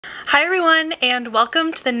Hi everyone, and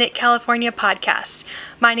welcome to the Knit California podcast.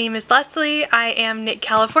 My name is Leslie. I am Knit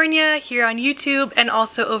California here on YouTube and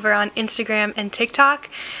also over on Instagram and TikTok.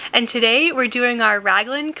 And today we're doing our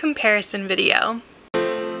Raglan comparison video.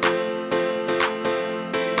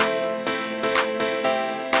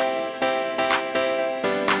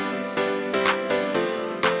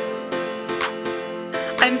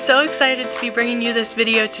 I'm so excited to be bringing you this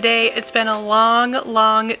video today. It's been a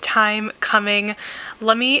long time coming.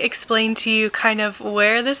 Let me explain to you kind of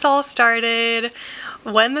where this all started,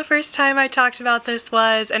 when the first time I talked about this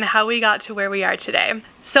was, and how we got to where we are today.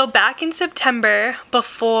 So back in September,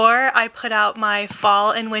 before I put out my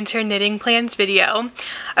fall and winter knitting plans video,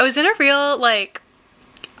 I was in a real, I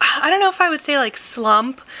don't know if I would say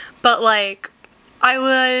slump, but I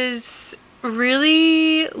was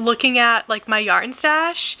really looking at my yarn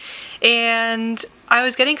stash, and I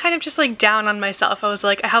was getting kind of just down on myself. I was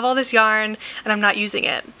like, I have all this yarn and I'm not using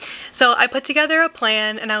it. So I put together a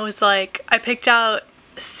plan, and I was like, I picked out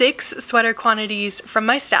 6 sweater quantities from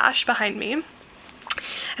my stash behind me.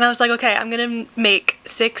 And I was like, okay, I'm gonna make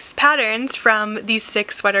 6 patterns from these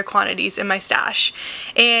 6 sweater quantities in my stash.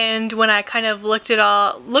 And when I kind of looked at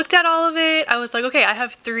all of it, I was like, okay, I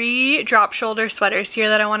have 3 drop shoulder sweaters here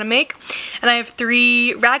that I want to make, and I have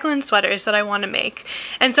 3 raglan sweaters that I want to make.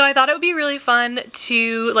 And so I thought it would be really fun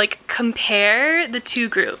to compare the two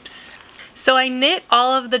groups. So I knit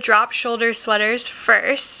all of the drop shoulder sweaters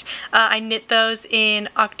first. I knit those in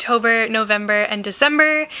October, November, and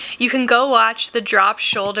December. You can go watch the drop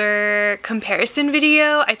shoulder comparison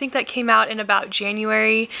video. I think that came out in about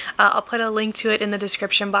January. I'll put a link to it in the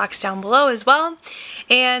description box down below as well.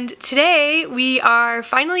 And today we are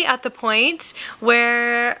finally at the point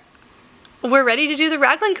where we're ready to do the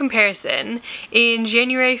raglan comparison. In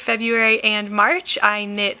January, February, and March, I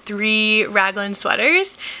knit 3 raglan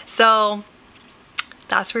sweaters. So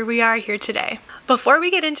that's where we are here today. Before we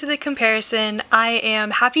get into the comparison, I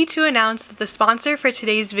am happy to announce that the sponsor for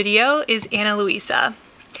today's video is Ana Luisa.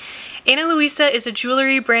 Ana Luisa is a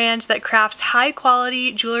jewelry brand that crafts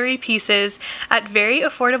high-quality jewelry pieces at very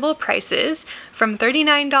affordable prices, from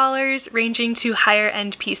 $39 ranging to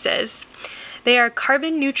higher-end pieces. They are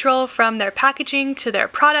carbon neutral from their packaging to their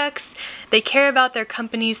products. They care about their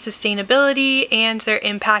company's sustainability and their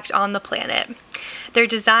impact on the planet. Their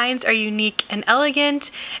designs are unique and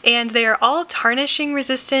elegant, and they are all tarnishing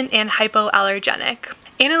resistant and hypoallergenic.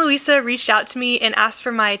 Ana Luisa reached out to me and asked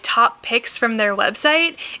for my top picks from their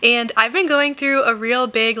website, and I've been going through a real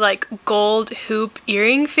big gold hoop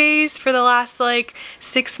earring phase for the last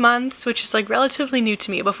 6 months, which is relatively new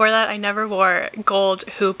to me. Before that, I never wore gold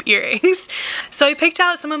hoop earrings. So I picked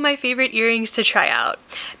out some of my favorite earrings to try out.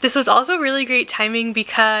 This was also really great timing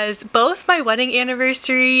because both my wedding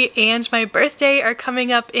anniversary and my birthday are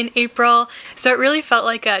coming up in April, so it really felt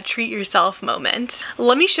like a treat yourself moment.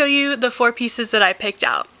 Let me show you the 4 pieces that I picked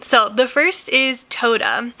out. So the first is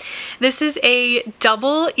Toda. This is a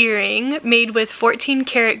double earring made with 14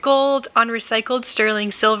 karat gold on recycled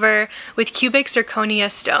sterling silver with cubic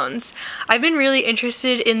zirconia stones. I've been really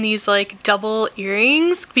interested in these double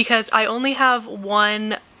earrings because I only have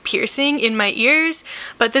one piercing in my ears,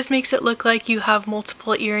 but this makes it look like you have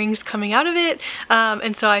multiple earrings coming out of it,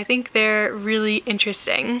 and so I think they're really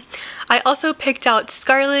interesting. I also picked out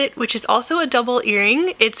Scarlet, which is also a double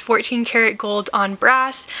earring. It's 14 karat gold on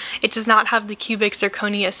brass. It does not have the cubic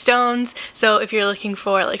zirconia stones, so if you're looking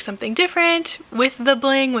for something different with the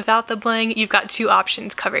bling, without the bling, you've got 2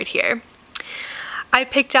 options covered here. I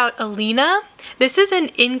picked out Alina. This is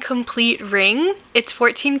an incomplete ring. It's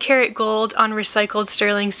 14 karat gold on recycled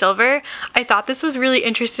sterling silver. I thought this was really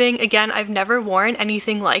interesting. Again, I've never worn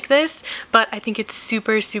anything like this, but I think it's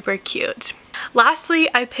super cute. Lastly,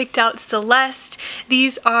 I picked out Celeste.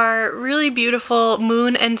 These are really beautiful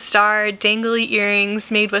moon and star dangly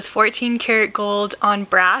earrings made with 14 karat gold on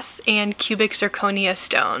brass and cubic zirconia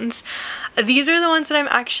stones. These are the ones that I'm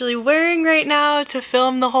actually wearing right now to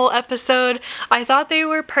film the whole episode. I thought they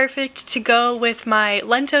were perfect to go with my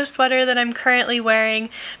Lento sweater that I'm currently wearing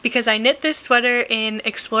because I knit this sweater in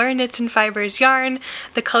Explorer Knits and Fibers yarn.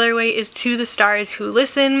 The colorway is To the Stars Who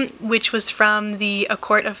Listen, which was from the A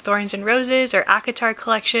Court of Thorns and Roses or ACOTAR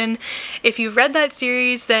collection. If you've read that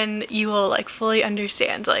series, then you will fully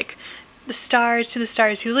understand the stars to the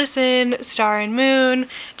stars who listen, star and moon,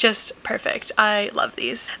 just perfect. I love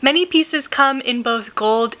these. Many pieces come in both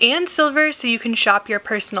gold and silver, so you can shop your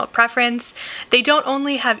personal preference. They don't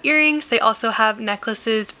only have earrings, they also have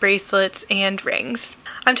necklaces, bracelets, and rings.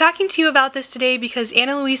 I'm talking to you about this today because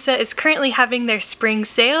Ana Luisa is currently having their spring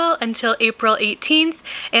sale until April 18th,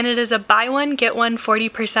 and it is a buy one, get one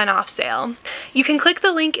 40% off sale. You can click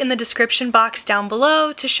the link in the description box down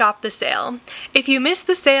below to shop the sale. If you missed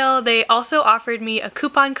the sale, they also offered me a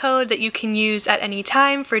coupon code that you can use at any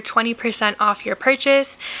time for 20% off your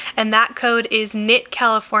purchase, and that code is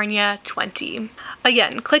knitcalifornia20.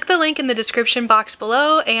 Again, click the link in the description box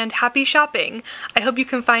below, and happy shopping! I hope you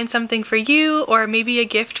can find something for you, or maybe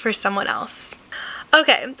a gift for someone else.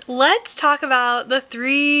 Okay, let's talk about the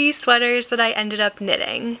 3 sweaters that I ended up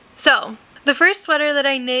knitting. So, the first sweater that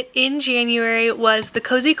I knit in January was the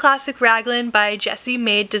Cozy Classic Raglan by Jessie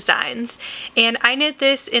Made Designs, and I knit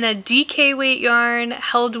this in a DK weight yarn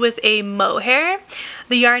held with a mohair.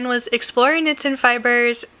 The yarn was Explorer Knits and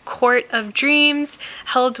Fibers Court of Dreams,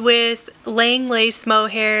 held with Lang Lace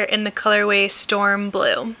mohair in the colorway Storm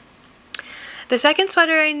Blue. The second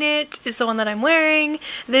sweater I knit is the one that I'm wearing.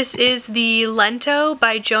 This is the Lento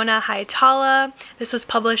by Jonah Haitala. This was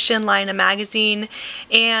published in Lina magazine,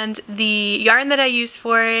 and the yarn that I used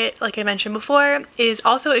for it, like I mentioned before, is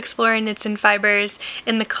also Explorer Knits and Fibers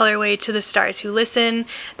in the colorway To the Stars Who Listen.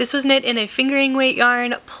 This was knit in a fingering weight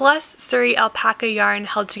yarn plus Surrey alpaca yarn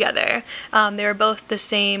held together. They were both the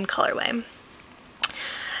same colorway.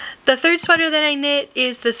 The third sweater that I knit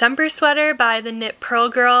is the Semper sweater by the Knit Pearl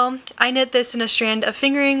Girl. I knit this in a strand of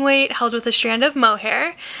fingering weight held with a strand of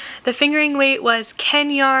mohair. The fingering weight was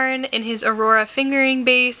Ken yarn in his Aurora fingering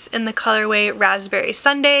base in the colorway Raspberry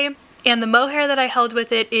Sunday, and the mohair that I held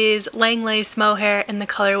with it is Lang Lace mohair in the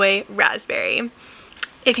colorway Raspberry.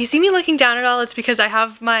 If you see me looking down at all, it's because I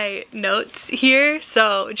have my notes here,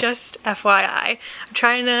 so just FYI. I'm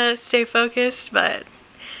trying to stay focused, but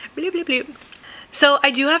bloop bloop bloop. So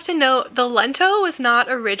I do have to note, the Lento was not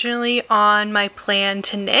originally on my plan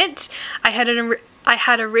to knit. I had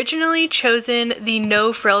originally chosen the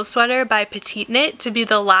No Frills sweater by Petite Knit to be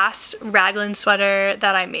the last Raglan sweater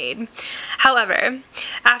that I made. However,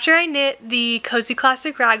 after I knit the Cozy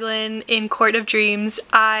Classic Raglan in Court of Dreams,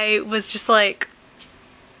 I was just like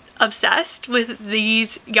obsessed with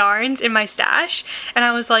these yarns in my stash, and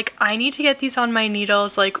I was like, I need to get these on my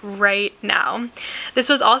needles like right now. This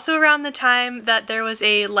was also around the time that there was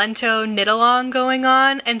a Lento knit along going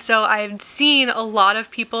on, and so I've seen a lot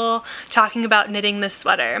of people talking about knitting this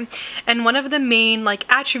sweater, and one of the main like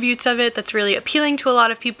attributes of it that's really appealing to a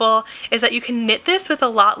lot of people is that you can knit this with a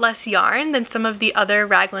lot less yarn than some of the other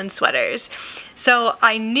Raglan sweaters. So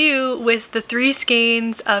I knew with the 3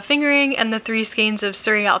 skeins of fingering and the 3 skeins of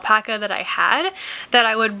Surrey alpaca that I had, that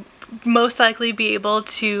I would most likely be able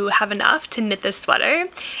to have enough to knit this sweater,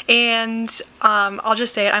 and I'll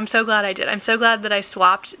just say it, I'm so glad I did. I'm so glad that I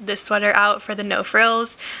swapped this sweater out for the No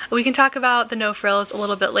Frills. We can talk about the No Frills a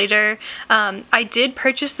little bit later. I did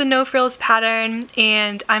purchase the No Frills pattern,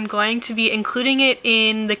 and I'm going to be including it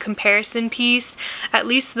in the comparison piece, at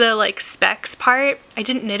least the like specs part. I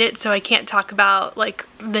didn't knit it, so I can't talk about like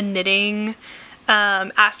the knitting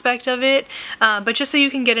aspect of it, but just so you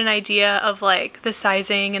can get an idea of like the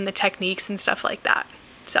sizing and the techniques and stuff like that.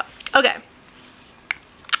 So, okay.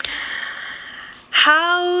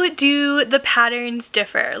 How do the patterns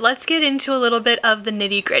differ? Let's get into a little bit of the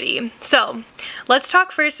nitty-gritty. So, let's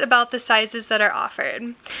talk first about the sizes that are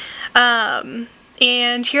offered.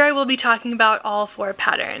 And here I will be talking about all 4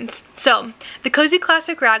 patterns. So, the Cozy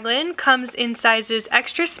Classic Raglan comes in sizes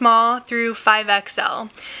extra small through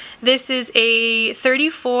 5XL. This is a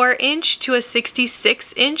 34 inch to a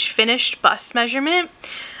 66 inch finished bust measurement.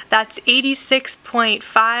 That's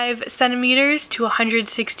 86.5 centimeters to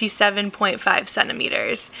 167.5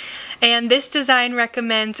 centimeters. And this design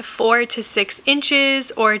recommends 4 to 6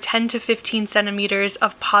 inches or 10 to 15 centimeters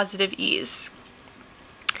of positive ease.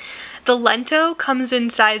 The Lento comes in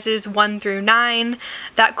sizes 1 through 9.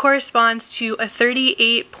 That corresponds to a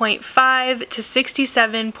 38.5 to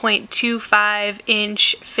 67.25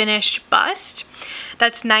 inch finished bust.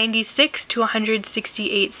 That's 96 to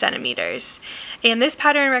 168 centimeters. And this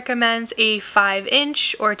pattern recommends a 5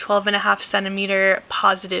 inch or 12.5 centimeter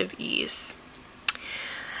positive ease.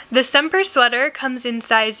 The Semper sweater comes in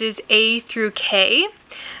sizes A through K.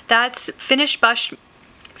 That's finished bust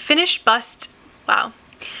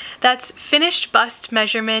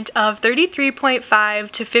measurement of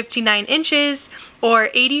 33.5 to 59 inches or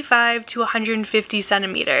 85 to 150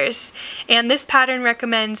 centimeters. And this pattern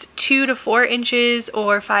recommends 2 to 4 inches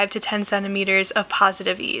or 5 to 10 centimeters of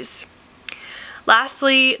positive ease.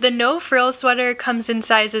 Lastly, the no frill sweater comes in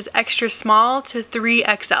sizes extra small to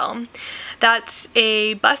 3XL. That's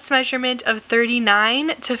a bust measurement of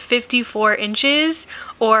 39 to 54 inches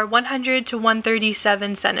or 100 to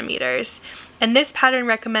 137 centimeters. And this pattern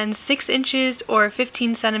recommends 6 inches or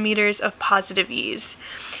 15 centimeters of positive ease.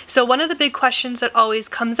 So one of the big questions that always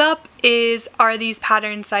comes up is, are these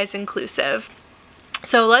patterns size inclusive?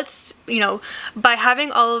 So let's, by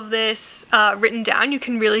having all of this written down, you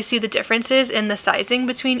can really see the differences in the sizing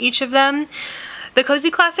between each of them. The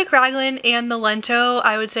Cozy Classic Raglan and the Lento,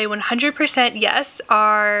 I would say 100% yes,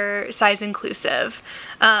 are size inclusive.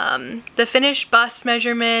 The finished bust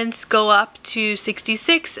measurements go up to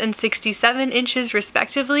 66 and 67 inches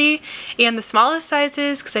respectively, and the smallest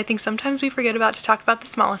sizes, because I think sometimes we forget to talk about the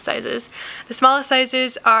smallest sizes, the smallest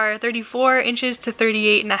sizes are 34 inches to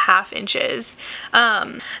 38.5 inches.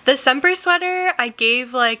 The Semper sweater, I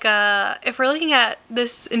gave like a, if we're looking at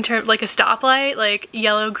this in terms like a stoplight, like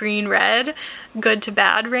yellow, green, red, good to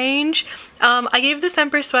bad range, I gave the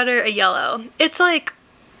Semper sweater a yellow. It's like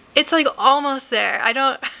almost there.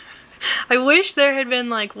 I wish there had been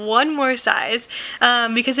like one more size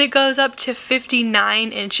because it goes up to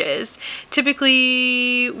 59 inches.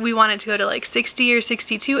 Typically we want it to go to like 60 or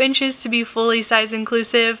 62 inches to be fully size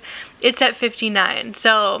inclusive. It's at 59,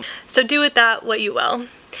 so do with that what you will.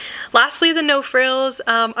 Lastly, the no frills,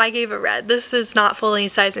 I gave a red. This is not fully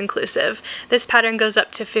size inclusive. This pattern goes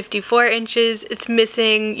up to 54 inches. It's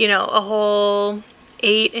missing, a whole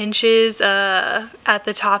 8 inches at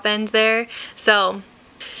the top end there. So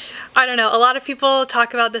I don't know, a lot of people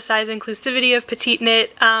talk about the size inclusivity of petite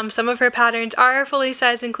knit. Some of her patterns are fully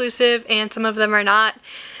size inclusive and some of them are not.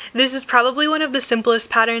 This is probably one of the simplest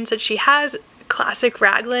patterns that she has. Classic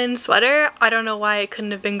Raglan sweater. I don't know why it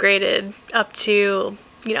couldn't have been graded up to,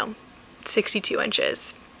 62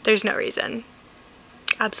 inches. There's no reason.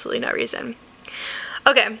 Absolutely no reason.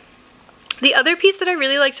 Okay, the other piece that I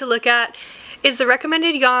really like to look at is the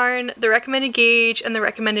recommended yarn, the recommended gauge, and the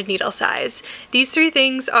recommended needle size. These three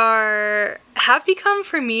things have become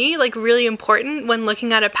for me like really important when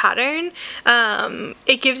looking at a pattern.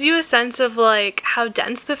 It gives you a sense of like how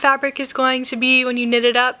dense the fabric is going to be when you knit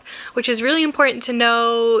it up, which is really important to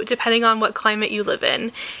know depending on what climate you live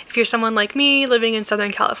in. If you're someone like me living in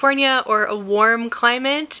Southern California or a warm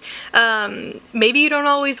climate, maybe you don't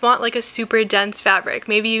always want like a super dense fabric.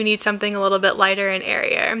 Maybe you need something a little bit lighter and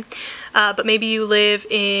airier. But maybe you live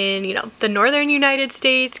in, the northern United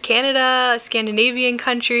States, Canada, a Scandinavian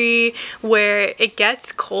country where it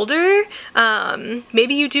gets colder.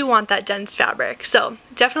 Maybe you do want that dense fabric. So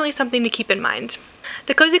definitely something to keep in mind.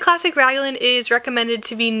 The Cozy Classic Raglan is recommended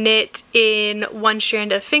to be knit in 1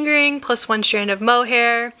 strand of fingering plus 1 strand of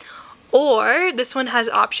mohair. Or this one has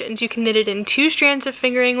options. You can knit it in 2 strands of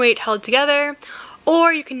fingering weight held together,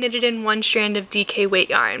 or you can knit it in 1 strand of DK weight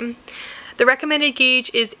yarn. The recommended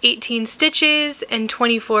gauge is 18 stitches and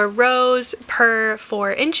 24 rows per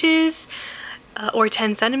 4 inches or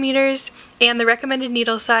 10 centimeters, and the recommended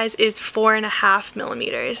needle size is 4.5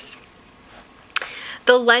 millimeters.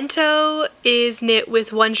 The Lento is knit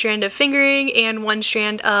with 1 strand of fingering and 1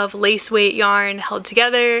 strand of lace weight yarn held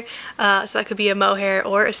together, so that could be a mohair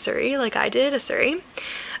or a suri, like I did, a suri.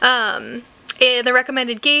 And the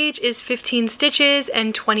recommended gauge is 15 stitches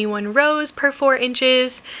and 21 rows per 4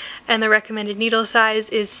 inches, and the recommended needle size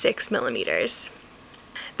is 6 millimeters.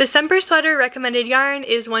 The Semper sweater recommended yarn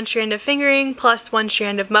is 1 strand of fingering plus 1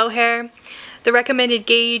 strand of mohair. The recommended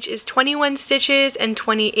gauge is 21 stitches and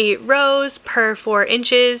 28 rows per 4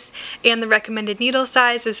 inches, and the recommended needle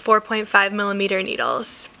size is 4.5 millimeter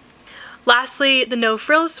needles. Lastly, the no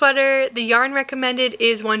frills sweater, the yarn recommended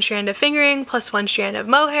is 1 strand of fingering plus 1 strand of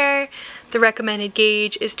mohair. The recommended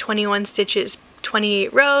gauge is 21 stitches,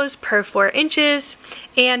 28 rows per 4 inches,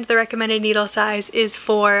 and the recommended needle size is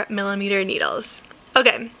 4 millimeter needles.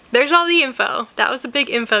 Okay, there's all the info. That was a big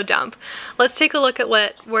info dump. Let's take a look at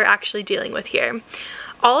what we're actually dealing with here.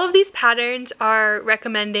 All of these patterns are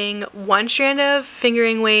recommending 1 strand of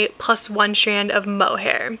fingering weight plus 1 strand of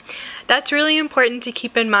mohair. That's really important to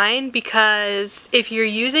keep in mind because if you're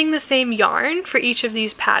using the same yarn for each of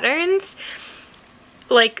these patterns,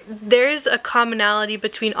 like there's a commonality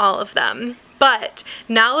between all of them. But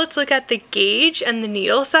now let's look at the gauge and the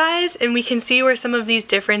needle size, and we can see where some of these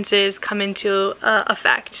differences come into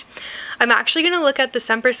effect. I'm actually going to look at the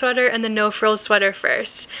Semper sweater and the no frills sweater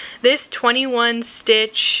first. This 21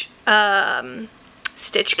 stitch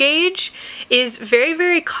stitch gauge is very,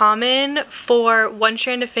 very common for 1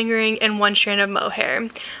 strand of fingering and 1 strand of mohair.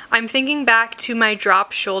 I'm thinking back to my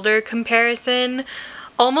drop shoulder comparison.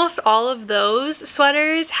 almost all of those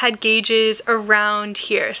sweaters had gauges around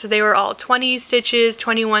here. So they were all 20 stitches,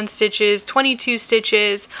 21 stitches, 22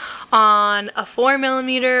 stitches on a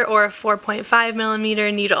 4mm or a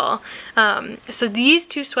 4.5mm needle. So these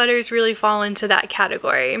two sweaters really fall into that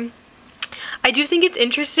category. I do think it's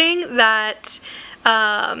interesting that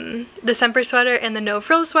the Semper sweater and the no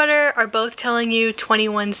frill sweater are both telling you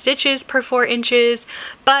 21 stitches per 4 inches,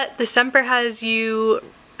 but the Semper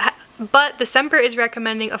is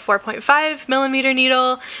recommending a 4.5mm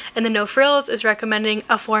needle, and the no frills is recommending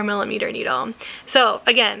a 4mm needle. So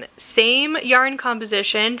again, same yarn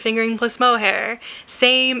composition, fingering plus mohair,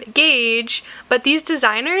 same gauge, but these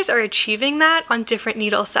designers are achieving that on different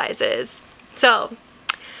needle sizes. So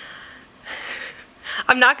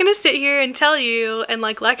I'm not gonna sit here and tell you and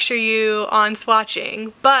like lecture you on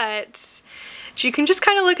swatching, but you can just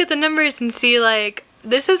kind of look at the numbers and see like,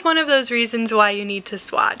 this is one of those reasons why you need to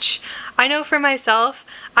swatch. I know for myself,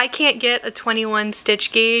 I can't get a 21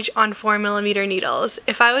 stitch gauge on 4mm needles.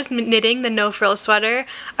 If I was knitting the no frill sweater,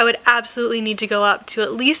 I would absolutely need to go up to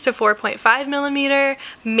at least a 4.5mm,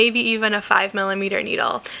 maybe even a 5mm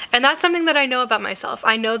needle. And that's something that I know about myself.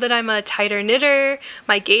 I know that I'm a tighter knitter.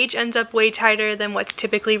 My gauge ends up way tighter than what's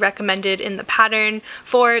typically recommended in the pattern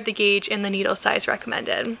for the gauge and the needle size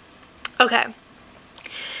recommended. Okay.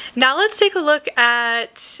 Now let's take a look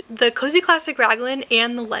at the Cozy Classic Raglan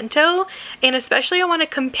and the Lento, and especially I want to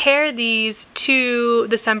compare these to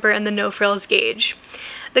the Semper and the no frills gauge.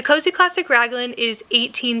 The Cozy Classic Raglan is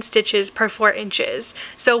 18 stitches per 4 inches.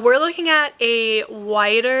 So we're looking at a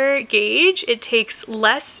wider gauge. It takes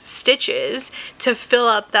less stitches to fill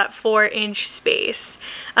up that 4-inch space.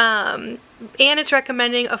 And it's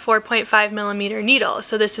recommending a 4.5mm needle.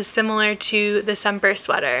 So this is similar to the Semper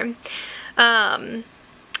sweater.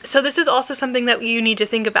 So this is also something that you need to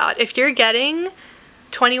think about. If you're getting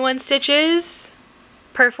 21 stitches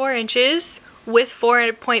per 4 inches with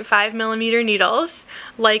 4.5mm needles,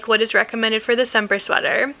 like what is recommended for the Semper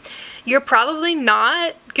sweater, you're probably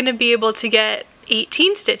not going to be able to get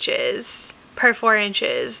 18 stitches per 4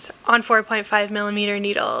 inches on 4.5mm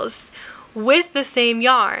needles with the same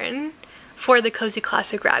yarn for the Cozy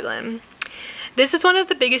Classic Raglan. This is one of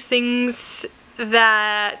the biggest things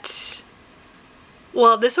that...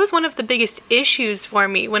 Well, this was one of the biggest issues for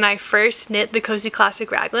me when I first knit the Cozy Classic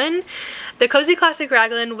Raglan. The Cozy Classic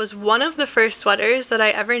Raglan was one of the first sweaters that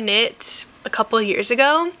I ever knit a couple years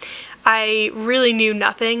ago. I really knew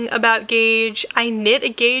nothing about gauge. I knit a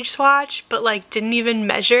gauge swatch, but like didn't even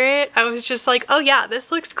measure it. I was just like, oh yeah,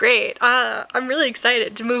 this looks great. I'm really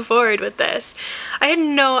excited to move forward with this. I had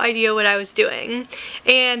no idea what I was doing,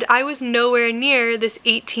 and I was nowhere near this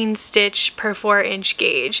 18 stitch per 4 inch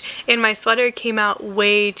gauge, and my sweater came out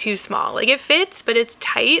way too small. Like, it fits, but it's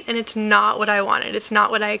tight and it's not what I wanted. It's not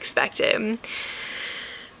what I expected.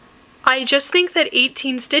 I just think that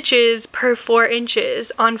 18 stitches per 4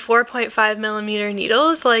 inches on 4.5mm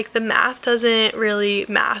needles, like, the math doesn't really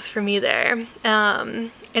math for me there.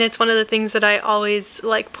 And it's one of the things that I always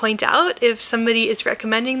like point out if somebody is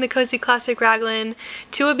recommending the Cozy Classic Raglan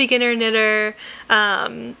to a beginner knitter.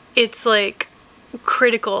 It's like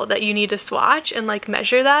critical that you need to swatch and like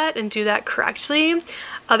measure that and do that correctly.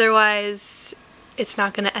 Otherwise, it's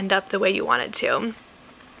not going to end up the way you want it to.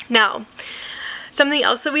 Now, something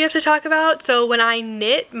else that we have to talk about, so when I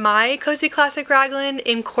knit my Cozy Classic Raglan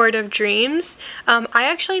in Court of Dreams, I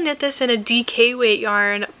actually knit this in a DK weight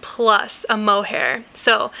yarn plus a mohair.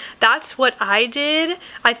 So that's what I did.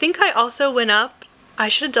 I think I also went up, I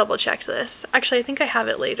should have double checked this. Actually, I think I have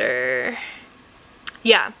it later.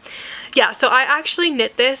 Yeah, so I actually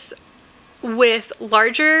knit this with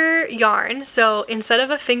larger yarn. So instead of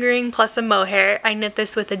a fingering plus a mohair, I knit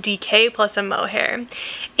this with a DK plus a mohair.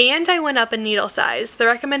 And I went up a needle size. The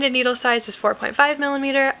recommended needle size is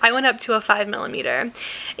 4.5mm. I went up to a 5mm.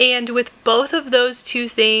 And with both of those two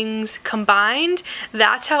things combined,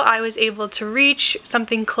 that's how I was able to reach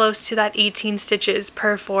something close to that 18 stitches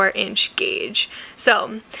per 4 inch gauge.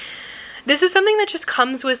 So this is something that just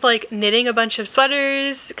comes with like knitting a bunch of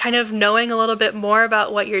sweaters, kind of knowing a little bit more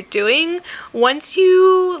about what you're doing. Once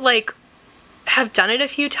you like have done it a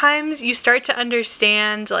few times, you start to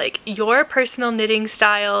understand like your personal knitting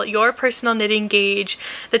style, your personal knitting gauge,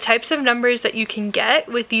 the types of numbers that you can get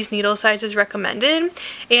with these needle sizes recommended,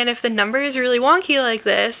 and if the number is really wonky like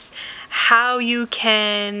this, how you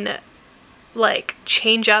can like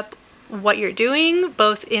change up what you're doing,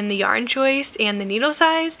 both in the yarn choice and the needle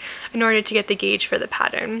size, in order to get the gauge for the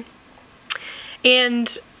pattern.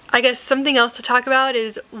 And I guess something else to talk about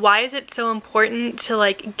is, why is it so important to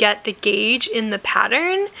like get the gauge in the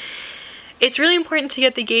pattern? It's really important to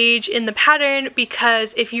get the gauge in the pattern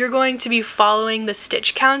because if you're going to be following the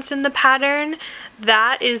stitch counts in the pattern,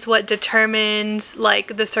 that is what determines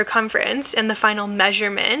like the circumference and the final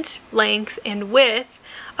measurement, length and width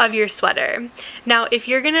of your sweater. Now, if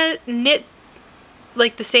you're gonna knit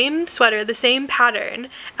like the same sweater, the same pattern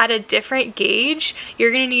at a different gauge,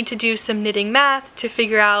 you're gonna need to do some knitting math to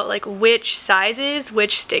figure out like which sizes,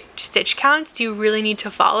 which stitch counts do you really need to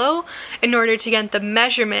follow in order to get the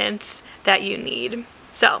measurements that you need.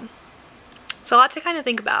 So it's a lot to kind of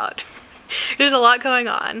think about. There's a lot going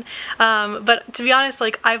on, but to be honest,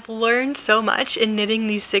 like I've learned so much in knitting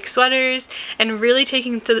these 6 sweaters and really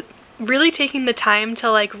taking the time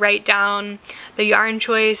to like write down the yarn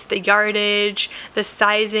choice, the yardage, the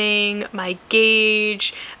sizing, my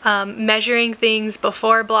gauge, measuring things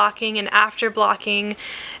before blocking and after blocking,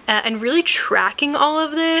 and really tracking all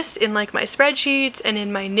of this in like my spreadsheets and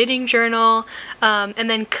in my knitting journal, and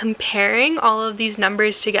then comparing all of these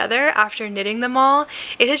numbers together after knitting them all.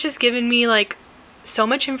 It has just given me like so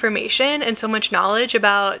much information and so much knowledge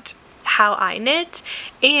about how I knit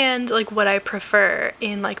and like what I prefer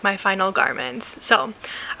in like my final garments. So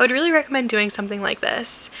I would really recommend doing something like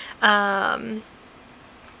this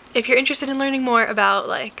if you're interested in learning more about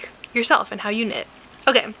like yourself and how you knit.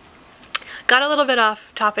 Okay, got a little bit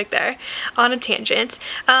off topic there on a tangent.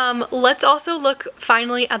 Let's also look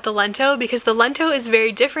finally at the lento, because the lento is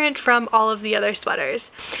very different from all of the other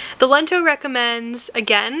sweaters. The lento recommends,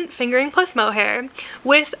 again, fingering plus mohair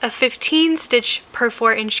with a 15 stitch per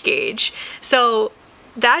 4-inch gauge. So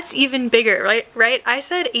that's even bigger, right? I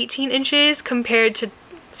said 18 inches compared to,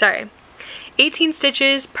 sorry, 18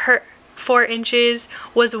 stitches per 4 inches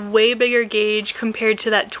was way bigger gauge compared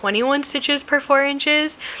to that 21 stitches per 4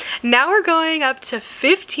 inches. Now we're going up to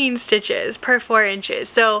 15 stitches per 4 inches.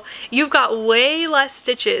 So you've got way less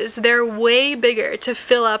stitches. They're way bigger to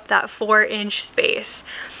fill up that 4-inch space.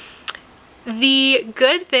 The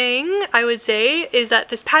good thing, I would say, is that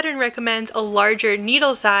this pattern recommends a larger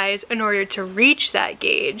needle size in order to reach that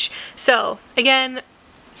gauge. So again,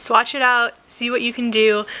 swatch it out, see what you can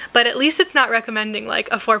do, but at least it's not recommending like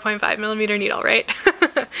a 4.5mm needle, right?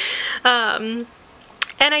 And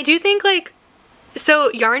I do think like,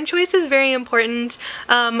 so yarn choice is very important.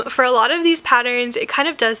 For a lot of these patterns, it kind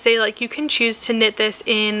of does say like you can choose to knit this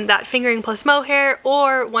in that fingering plus mohair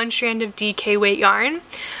or 1 strand of DK weight yarn.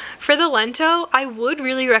 For the lento, I would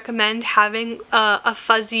really recommend having a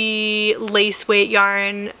fuzzy lace weight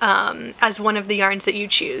yarn as one of the yarns that you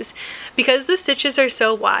choose. Because the stitches are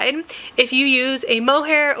so wide, if you use a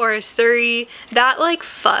mohair or a surrey, that like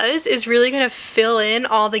fuzz is really going to fill in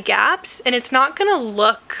all the gaps, and it's not going to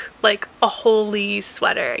look like a holey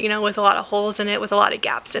sweater, you know, with a lot of holes in it, with a lot of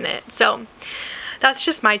gaps in it. So that's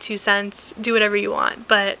just my 2 cents. Do whatever you want,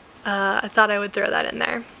 but I thought I would throw that in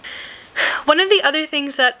there. One of the other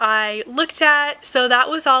things that I looked at, so that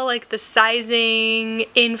was all like the sizing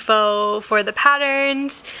info for the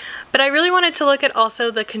patterns, but I really wanted to look at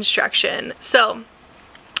also the construction. So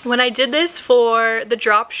when I did this for the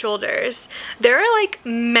drop shoulders, there are like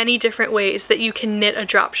many different ways that you can knit a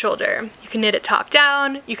drop shoulder. You can knit it top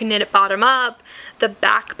down, you can knit it bottom up. The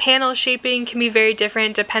back panel shaping can be very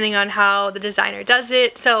different depending on how the designer does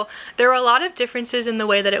it. So there were a lot of differences in the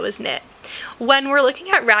way that it was knit. When we're looking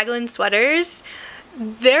at Raglan sweaters,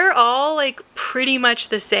 they're all like pretty much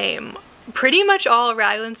the same. Pretty much all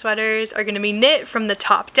Raglan sweaters are going to be knit from the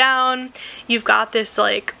top down. You've got this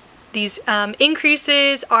like, these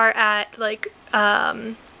increases are at like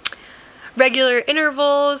regular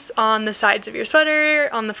intervals on the sides of your sweater,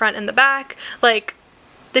 on the front and the back. Like,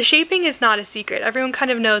 the shaping is not a secret. Everyone kind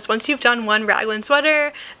of knows once you've done one Raglan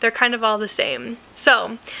sweater, they're kind of all the same.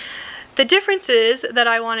 So the differences that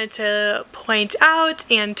I wanted to point out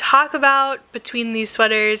and talk about between these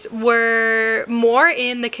sweaters were more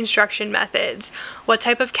in the construction methods. What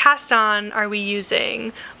type of cast on are we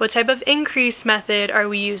using? What type of increase method are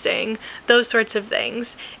we using? Those sorts of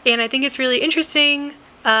things. And I think it's really interesting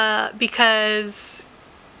because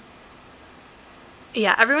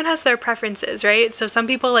yeah, everyone has their preferences, right? So some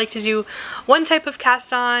people like to do one type of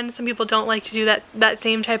cast on, some people don't like to do that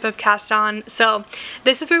same type of cast on. So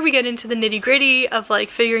this is where we get into the nitty-gritty of like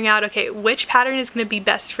figuring out, okay, which pattern is going to be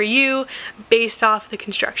best for you based off the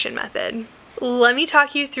construction method. Let me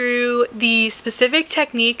talk you through the specific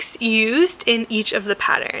techniques used in each of the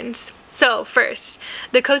patterns. So first,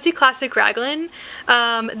 the Cozy Classic Raglan.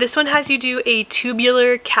 This one has you do a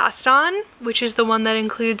tubular cast on, which is the one that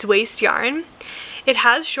includes waste yarn. It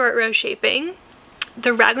has short row shaping.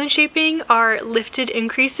 The Raglan shaping are lifted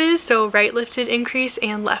increases, so right lifted increase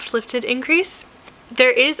and left lifted increase.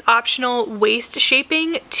 There is optional waist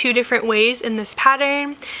shaping 2 different ways in this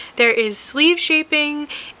pattern. There is sleeve shaping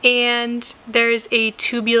and there's a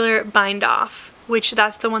tubular bind off, which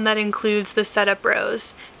that's the one that includes the setup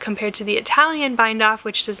rows, compared to the Italian bind off,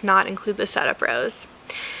 which does not include the setup rows.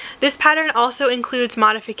 This pattern also includes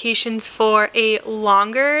modifications for a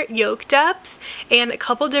longer yoke depth and a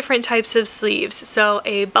couple different types of sleeves. So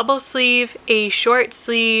a bubble sleeve, a short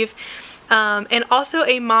sleeve, and also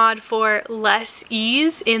a mod for less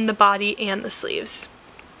ease in the body and the sleeves.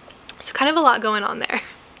 So kind of a lot going on there.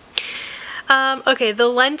 Okay, the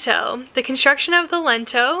lento. The construction of the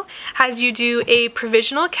lento has you do a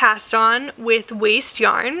provisional cast on with waste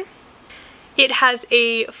yarn. It has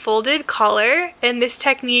a folded collar, and this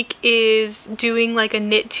technique is doing like a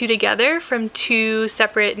knit 2 together from 2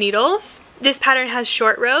 separate needles. This pattern has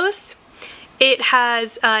short rows. It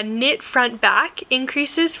has knit front back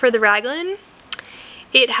increases for the raglan.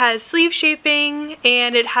 It has sleeve shaping,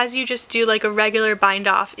 and it has you just do like a regular bind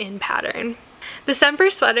off in pattern. The Semper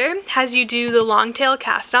sweater has you do the long tail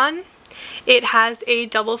cast on. It has a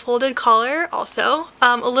double folded collar also,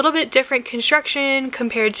 a little bit different construction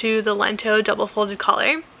compared to the lento double folded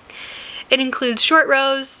collar. It includes short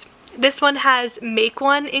rows. This one has make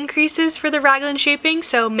 1 increases for the raglan shaping,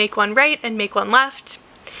 so make 1 right and make 1 left.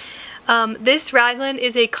 This raglan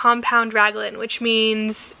is a compound raglan, which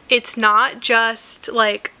means it's not just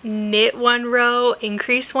like knit 1 row,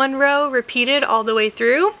 increase 1 row, repeated all the way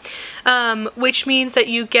through, which means that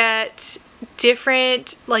you get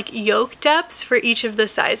different like yoke depths for each of the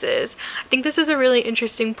sizes. I think this is a really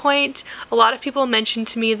interesting point. A lot of people mentioned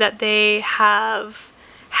to me that they have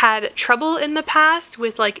had trouble in the past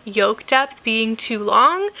with like yoke depth being too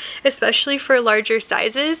long, especially for larger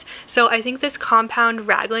sizes. So I think this compound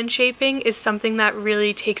raglan shaping is something that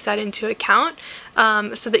really takes that into account,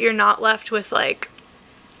 so that you're not left with like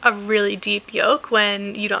a really deep yoke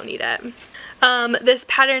when you don't need it. This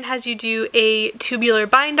pattern has you do a tubular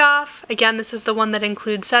bind off. Again, this is the one that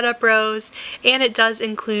includes setup rows, and it does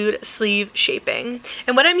include sleeve shaping.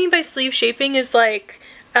 And what I mean by sleeve shaping is like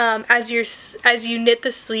as you knit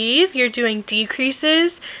the sleeve, you're doing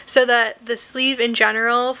decreases so that the sleeve in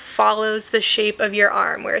general follows the shape of your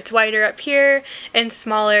arm, where it's wider up here and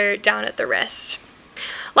smaller down at the wrist.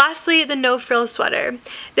 Lastly, the no frill sweater.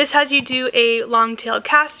 This has you do a long tail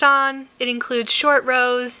cast on. It includes short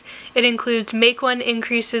rows. It includes make 1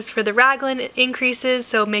 increases for the raglan increases,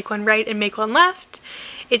 so make 1 right and make 1 left.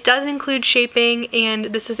 It does include shaping, and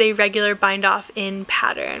this is a regular bind off in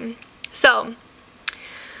pattern. So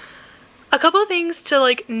a couple of things to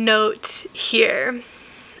like note here.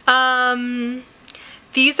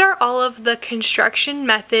 These are all of the construction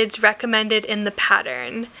methods recommended in the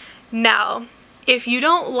pattern. Now, if you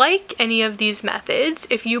don't like any of these methods,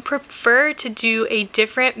 if you prefer to do a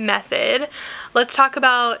different method, let's talk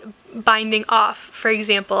about binding off, for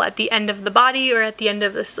example, at the end of the body or at the end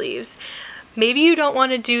of the sleeves. Maybe you don't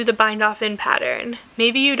want to do the bind off in pattern.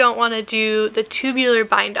 Maybe you don't want to do the tubular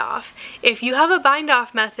bind off. If you have a bind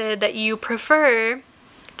off method that you prefer,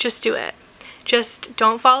 just do it. Just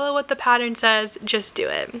don't follow what the pattern says, just do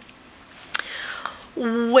it.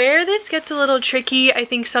 Where this gets a little tricky, I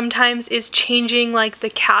think sometimes, is changing like the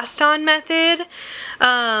cast on method.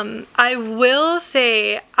 I will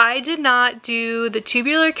say I did not do the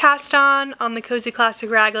tubular cast on the Cozy Classic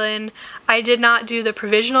Raglan. I did not do the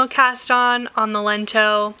provisional cast on the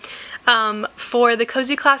lento. For the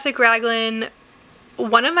Cozy Classic Raglan,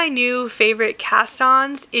 one of my new favorite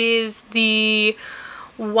cast-ons is the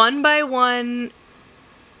 1x1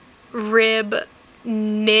 rib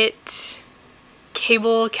knit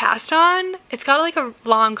cable cast on. It's got like a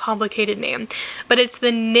long complicated name, but it's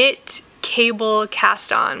the knit cable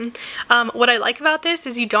cast on. What I like about this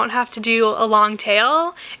is you don't have to do a long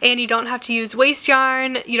tail, and you don't have to use waste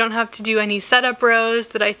yarn. You don't have to do any setup rows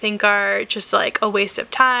that I think are just like a waste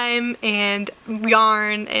of time and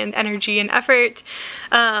yarn and energy and effort.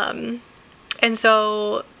 And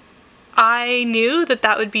so I knew that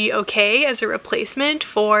that would be okay as a replacement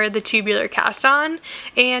for the tubular cast on,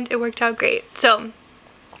 and it worked out great. So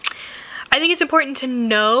I think it's important to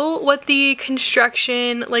know what the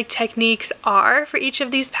construction like techniques are for each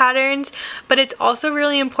of these patterns, but it's also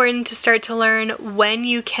really important to start to learn when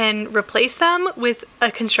you can replace them with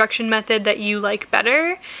a construction method that you like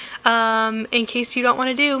better, in case you don't want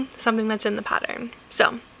to do something that's in the pattern.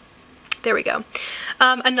 So there we go.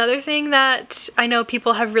 Another thing that I know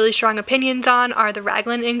people have really strong opinions on are the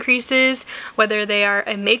raglan increases, whether they are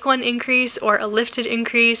a make 1 increase or a lifted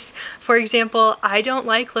increase. For example, I don't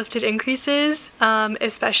like lifted increases,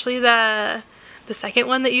 especially the the second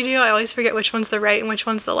one that you do. I always forget which one's the right and which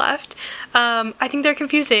one's the left. I think they're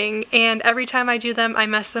confusing, and every time I do them I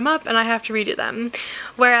mess them up and I have to redo them.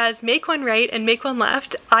 Whereas make one right and make one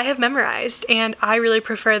left, I have memorized, and I really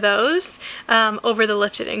prefer those over the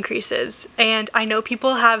lifted increases. And I know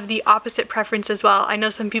people have the opposite preference as well. I know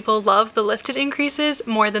some people love the lifted increases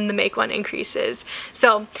more than the make one increases.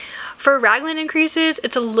 So for raglan increases,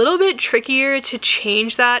 it's a little bit trickier to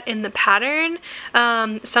change that in the pattern.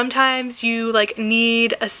 Sometimes you like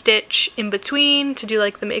need a stitch in between to do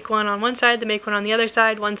like the make one on one side, the make one on the other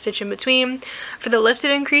side, one stitch in between. For the lifted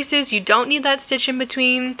increases, you don't need that stitch in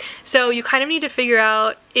between. So you kind of need to figure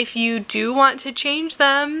out if you do want to change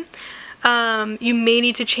them. You may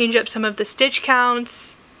need to change up some of the stitch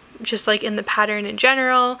counts, just like in the pattern in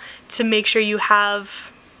general, to make sure you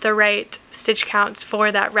have the right stitch counts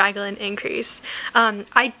for that raglan increase.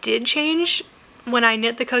 I did change when I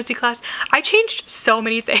knit the Cozy Class. I changed so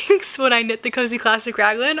many things when I knit the Cozy Classic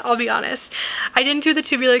Raglan, I'll be honest. I didn't do the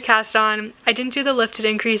tubular cast on, I didn't do the lifted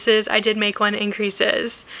increases, I did make one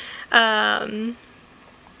increases. I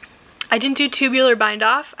didn't do tubular bind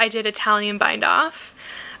off, I did Italian bind off.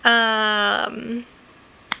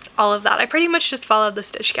 All of that. I pretty much just followed the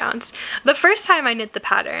stitch counts. The first time I knit the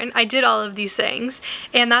pattern, I did all of these things,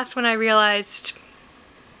 and that's when I realized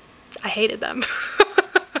I hated them.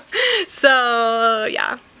 So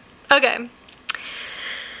yeah. Okay.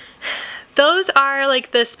 Those are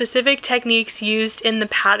like the specific techniques used in the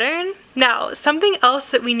pattern. Now, something else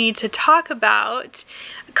that we need to talk about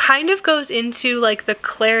kind of goes into like the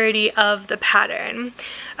clarity of the pattern.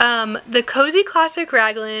 The Cozy Classic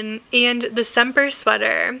Raglan and the Semper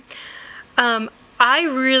sweater, I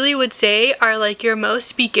really would say are like your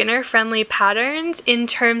most beginner friendly patterns in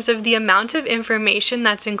terms of the amount of information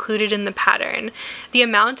that's included in the pattern. The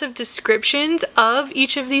amount of descriptions of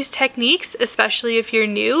each of these techniques, especially if you're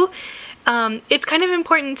new, it's kind of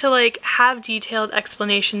important to like have detailed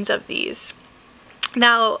explanations of these.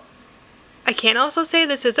 Now, I can also say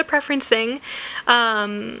this is a preference thing,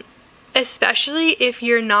 especially if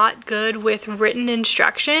you're not good with written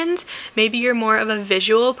instructions. Maybe you're more of a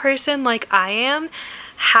visual person like I am.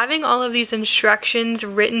 Having all of these instructions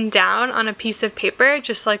written down on a piece of paper,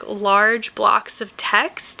 just like large blocks of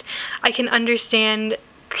text, I can understand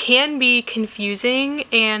can be confusing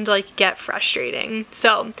and like get frustrating.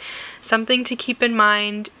 So something to keep in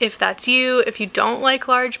mind if that's you, if you don't like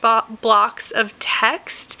large blocks of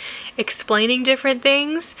text explaining different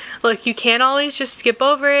things. Look, you can't always just skip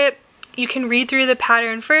over it. You can read through the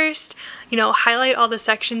pattern first, you know, highlight all the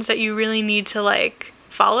sections that you really need to like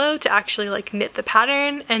follow to actually like knit the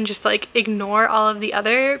pattern, and just like ignore all of the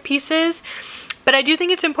other pieces. But I do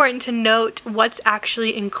think it's important to note what's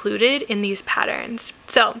actually included in these patterns.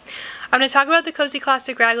 So I'm going to talk about the Cozy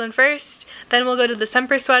Classic Raglan first, then we'll go to the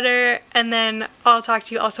Semper sweater, and then I'll talk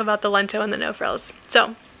to you also about the Lento and the no frills.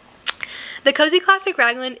 So the Cozy Classic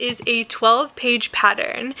Raglan is a 12-page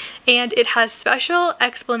pattern, and it has special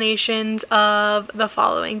explanations of the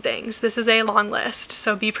following things. This is a long list,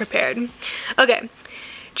 so be prepared. Okay.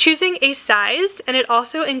 Choosing a size, and it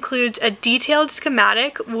also includes a detailed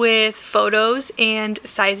schematic with photos and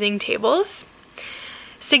sizing tables.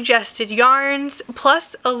 Suggested yarns,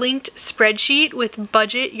 plus a linked spreadsheet with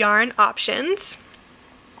budget yarn options.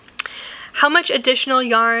 How much additional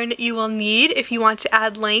yarn you will need if you want to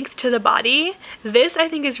add length to the body. This I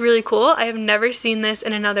think is really cool. I have never seen this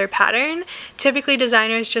in another pattern. Typically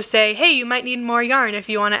designers just say, hey, you might need more yarn if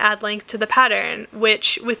you want to add length to the pattern,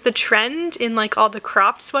 which with the trend in like all the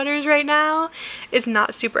cropped sweaters right now is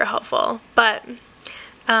not super helpful. But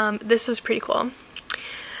this is pretty cool.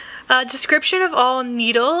 Description of all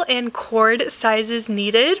needle and cord sizes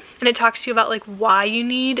needed, and it talks to you about like why you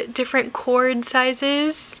need different cord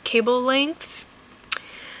sizes, cable lengths.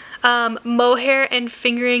 Mohair and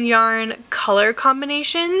fingering yarn color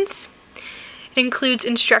combinations. It includes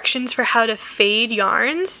instructions for how to fade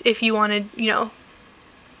yarns if you want to, you know,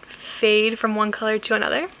 fade from one color to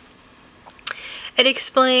another. It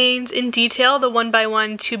explains in detail the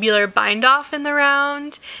 1x1 tubular bind off in the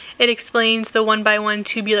round. It explains the 1x1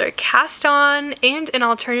 tubular cast on and an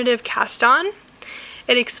alternative cast on.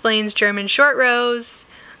 It explains German short rows,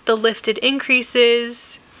 the lifted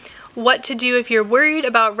increases, what to do if you're worried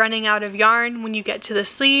about running out of yarn when you get to the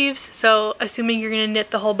sleeves. So assuming you're going to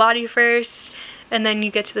knit the whole body first, and then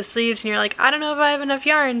you get to the sleeves and you're like, I don't know if I have enough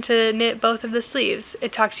yarn to knit both of the sleeves.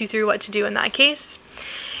 It talks you through what to do in that case.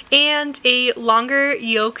 And a longer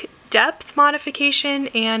yoke depth modification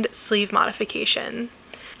and sleeve modification.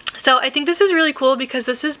 So I think this is really cool because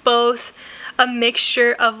this is both a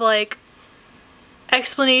mixture of like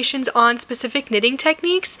explanations on specific knitting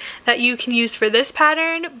techniques that you can use for this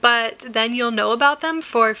pattern, but then you'll know about them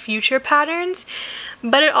for future patterns.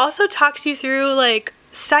 But it also talks you through like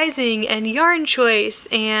sizing and yarn choice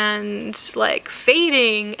and like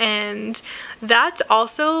fading, and that's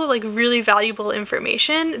also like really valuable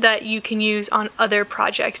information that you can use on other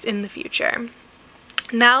projects in the future.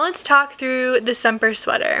 Now let's talk through the Semper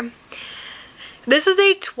sweater. This is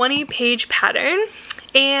a 20-page pattern,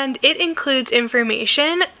 and it includes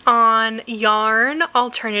information on yarn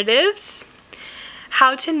alternatives,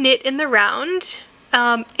 how to knit in the round,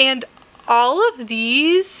 and all of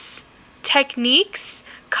these techniques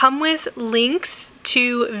come with links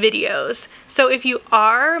to videos. So if you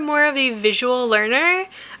are more of a visual learner,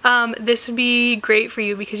 this would be great for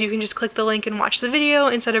you because you can just click the link and watch the video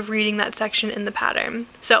instead of reading that section in the pattern.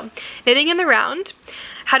 So, knitting in the round,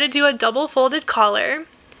 how to do a double folded collar,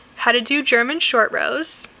 how to do German short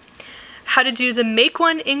rows, how to do the make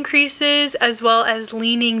one increases as well as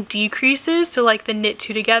leaning decreases, so like the knit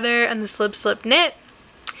two together and the slip slip knit,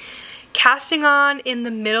 casting on in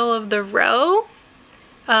the middle of the row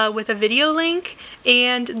with a video link,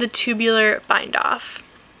 and the tubular bind off.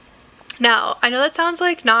 Now, I know that sounds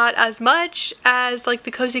like not as much as like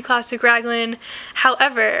the Cozy Classic Raglan.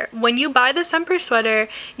 However, when you buy the Semper sweater,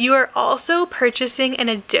 you are also purchasing an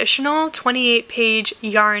additional 28-page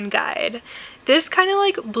yarn guide. This kind of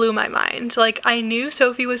like blew my mind. Like, I knew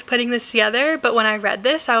Sophie was putting this together, but when I read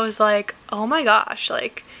this, I was like, oh my gosh,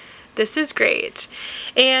 like, this is great.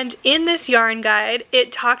 And in this yarn guide,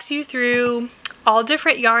 it talks you through all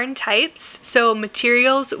different yarn types, so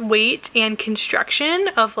materials, weight, and construction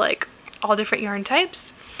of like all different yarn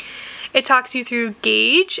types. It talks you through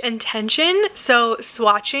gauge and tension, so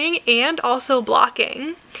swatching and also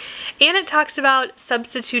blocking. And it talks about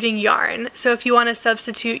substituting yarn. So if you want to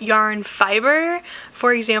substitute yarn fiber,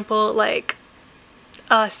 for example, like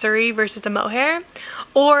a Surrey versus a mohair,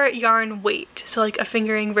 or yarn weight, so like a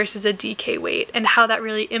fingering versus a DK weight, and how that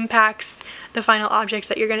really impacts the final objects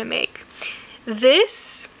that you're going to make.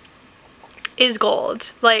 This is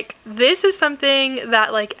gold. Like, this is something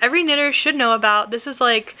that like every knitter should know about. This is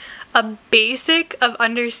like a basic of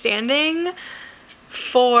understanding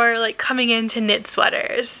for like coming into knit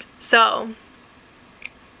sweaters. So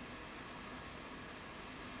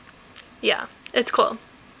yeah, it's cool.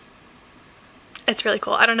 It's really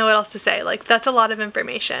cool. I don't know what else to say. Like, that's a lot of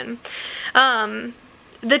information.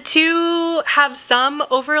 The two have some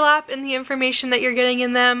overlap in the information that you're getting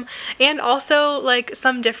in them, and also like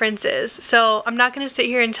some differences. So I'm not going to sit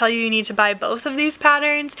here and tell you need to buy both of these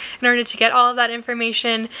patterns in order to get all of that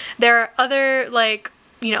information. There are other, like,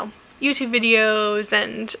 you know, YouTube videos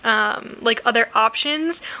and like other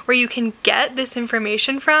options where you can get this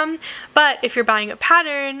information from. But if you're buying a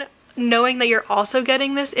pattern, knowing that you're also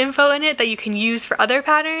getting this info in it that you can use for other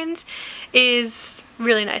patterns is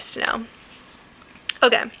really nice to know.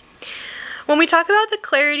 Okay, when we talk about the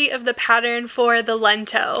clarity of the pattern for the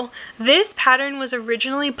Lento, this pattern was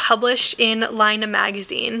originally published in Lina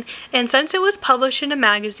magazine, and since it was published in a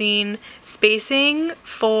magazine, spacing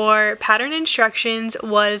for pattern instructions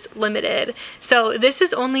was limited. So this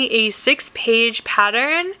is only a 6-page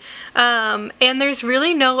pattern, and there's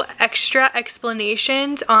really no extra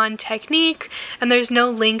explanations on technique, and there's no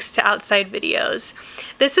links to outside videos.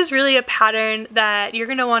 This is really a pattern that you're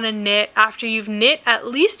going to want to knit after you've knit at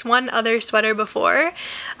least one other sweater before,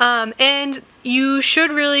 and you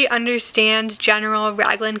should really understand general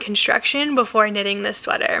raglan construction before knitting this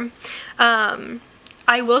sweater.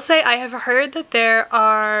 I will say I have heard that there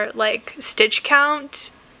are like stitch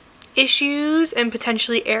count issues and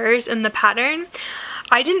potentially errors in the pattern.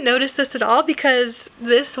 I didn't notice this at all because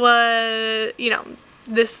this was, you know,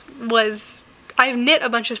 I've knit a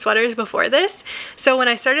bunch of sweaters before this, so when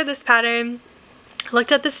I started this pattern, I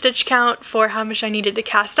looked at the stitch count for how much I needed to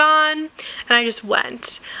cast on, and I just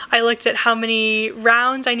went. I looked at how many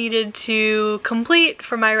rounds I needed to complete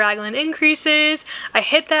for my raglan increases. I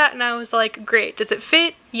hit that and I was like, great, does it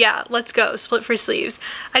fit? Yeah, let's go, split for sleeves.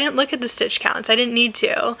 I didn't look at the stitch counts, I didn't need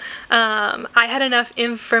to. I had enough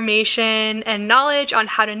information and knowledge on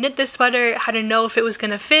how to knit this sweater, how to know if it was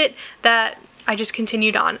gonna fit, that I just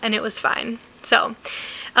continued on and it was fine. So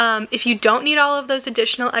if you don't need all of those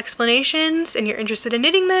additional explanations and you're interested in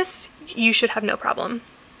knitting this, you should have no problem.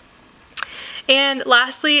 And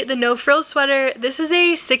lastly, the no frills sweater. This is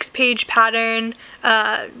a 6-page pattern,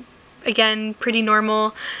 again, pretty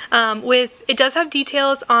normal. It does have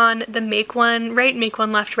details on the make one right, make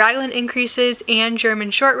one left raglan increases and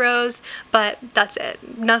German short rows, but that's it.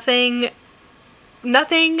 Nothing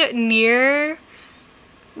near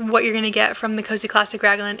what you're gonna get from the Cozy Classic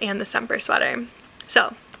Raglan and the Semper sweater.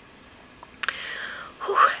 So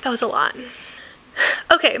That was a lot.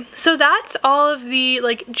 Okay, so that's all of the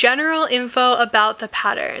like general info about the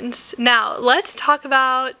patterns. Now let's talk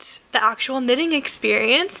about the actual knitting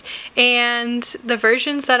experience and the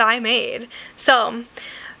versions that I made. So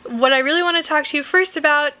what I really want to talk to you first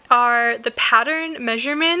about are the pattern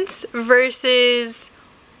measurements versus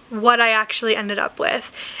what I actually ended up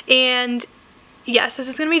with. And yes, this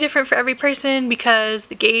is going to be different for every person because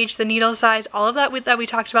the gauge, the needle size, all of that that we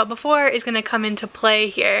talked about before is going to come into play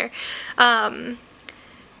here.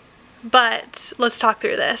 But let's talk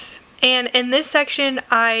through this. And in this section,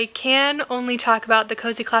 I can only talk about the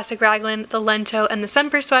Cozy Classic Raglan, the Lento, and the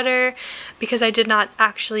Semper sweater because I did not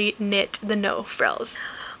actually knit the no frills.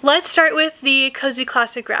 Let's start with the Cozy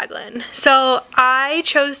Classic Raglan. So I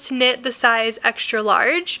chose to knit the size extra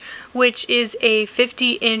large, which is a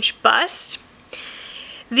 50-inch bust.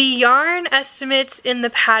 The yarn estimates in the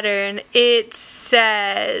pattern, it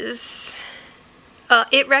says,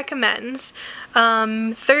 it recommends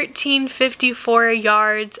 1354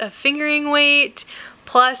 yards of fingering weight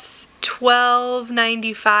plus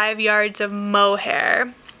 1295 yards of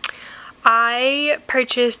mohair. I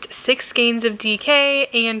purchased 6 skeins of DK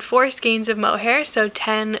and 4 skeins of mohair, so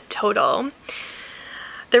 10 total.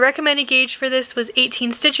 The recommended gauge for this was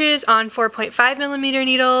 18 stitches on 4.5mm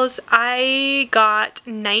needles. I got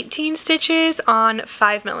 19 stitches on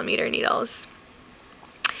 5mm needles.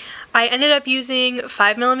 I ended up using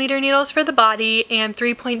 5mm needles for the body and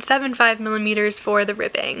 3.75mm for the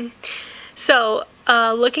ribbing. So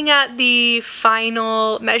looking at the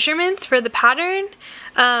final measurements for the pattern,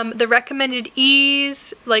 the recommended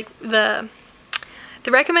ease, like the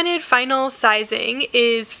recommended final sizing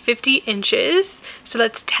is 50 inches, so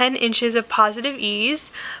that's 10 inches of positive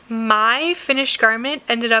ease. My finished garment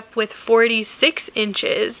ended up with 46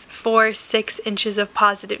 inches for 6 inches of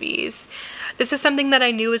positive ease. This is something that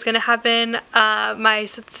I knew was going to happen. My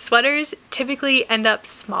sweaters typically end up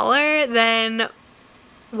smaller than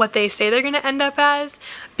what they say they're going to end up as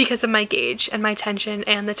because of my gauge and my tension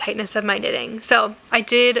and the tightness of my knitting. So I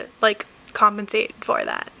did like compensate for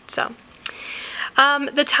that. So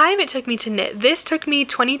the time it took me to knit. This took me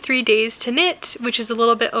 23 days to knit, which is a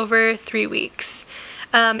little bit over 3 weeks.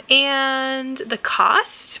 And the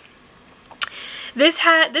cost. This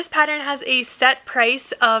pattern has a set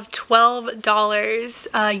price of $12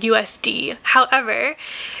 USD. However,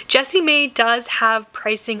 Jessie May does have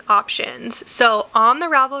pricing options. So on the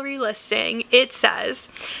Ravelry listing, it says,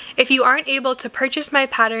 if you aren't able to purchase my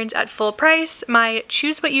patterns at full price, my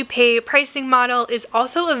choose what you pay pricing model is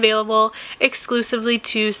also available exclusively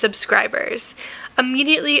to subscribers.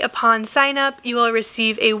 Immediately upon sign up, you will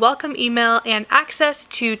receive a welcome email and access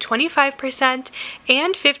to 25%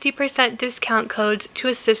 and 50% discount codes to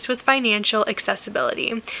assist with financial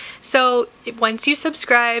accessibility. So once you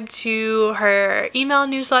subscribe to her email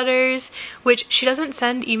newsletters, which she doesn't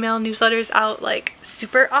send email newsletters out like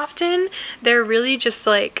super often, they're really just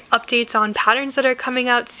like updates on patterns that are coming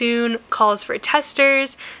out soon, calls for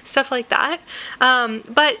testers, stuff like that.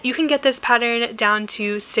 But you can get this pattern down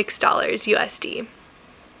to $6 USD.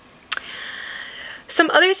 Some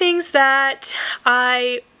other things that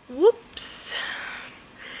I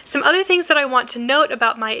want to note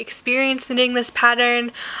about my experience knitting this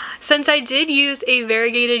pattern. Since I did use a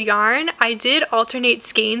variegated yarn, I did alternate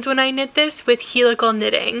skeins when I knit this with helical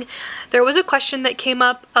knitting. There was a question that came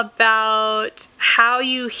up about how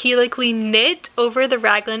you helically knit over the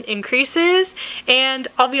raglan increases, and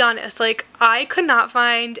I'll be honest, like I could not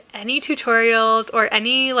find any tutorials or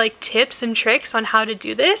any like tips and tricks on how to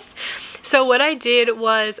do this. So what I did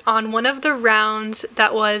was on one of the rounds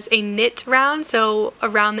that was a knit round, so a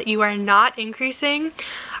round that you are not increasing,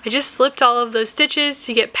 I just slipped all of those stitches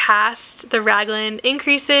to get past the raglan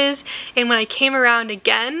increases, and when I came around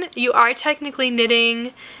again, you are technically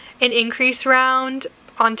knitting an increase round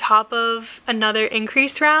on top of another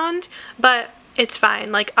increase round, but it's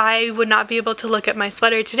fine. Like I would not be able to look at my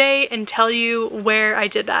sweater today and tell you where I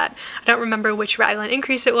did that. I don't remember which raglan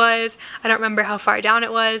increase it was, I don't remember how far down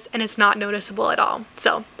it was, and it's not noticeable at all.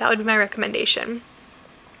 So that would be my recommendation.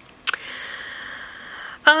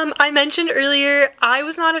 I mentioned earlier I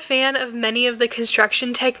was not a fan of many of the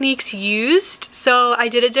construction techniques used, so I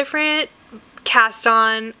did a different cast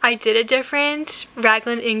on, I did a different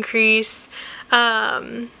raglan increase,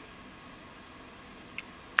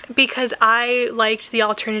 because I liked the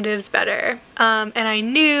alternatives better, and I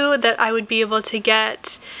knew that I would be able to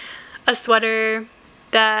get a sweater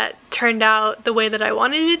that turned out the way that I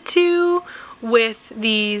wanted it to with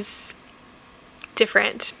these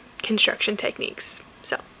different construction techniques.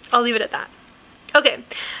 So I'll leave it at that. Okay,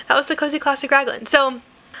 that was the Cozy Classic Raglan. So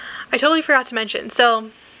I totally forgot to mention, so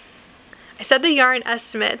I said the yarn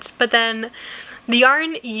estimates, but then the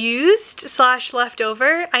yarn used /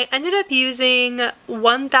 leftover, I ended up using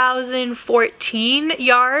 1,014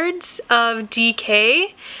 yards of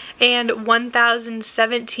DK and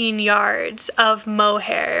 1,017 yards of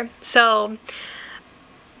mohair. So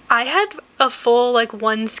I had a full like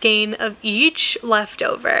 1 skein of each left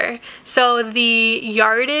over. So the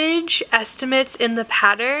yardage estimates in the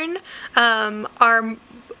pattern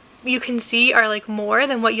you can see are like more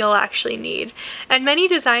than what you'll actually need. And many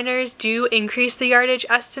designers do increase the yardage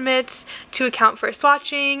estimates to account for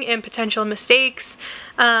swatching and potential mistakes,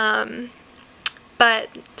 but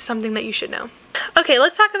something that you should know. Okay,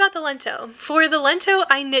 let's talk about the lento. For the lento,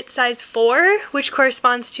 I knit size 4, which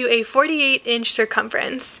corresponds to a 48-inch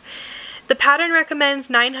circumference. The pattern recommends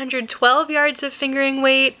 912 yards of fingering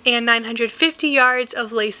weight and 950 yards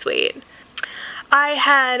of lace weight. I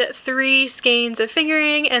had 3 skeins of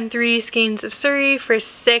fingering and 3 skeins of suri for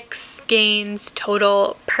 6 skeins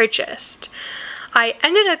total purchased. I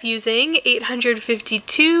ended up using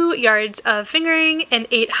 852 yards of fingering and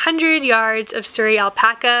 800 yards of suri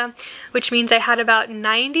alpaca, which means I had about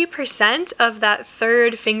 90% of that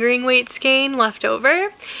 3rd fingering weight skein left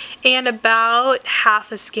over and about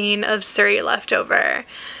half a skein of suri left over.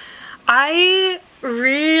 I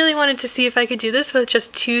really wanted to see if I could do this with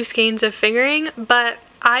just 2 skeins of fingering, but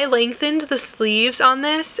I lengthened the sleeves on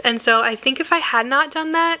this, and so I think if I had not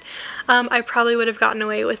done that, I probably would have gotten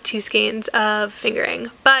away with 2 skeins of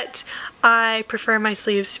fingering, but I prefer my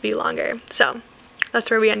sleeves to be longer, so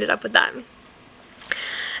that's where we ended up with that.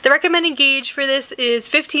 The recommended gauge for this is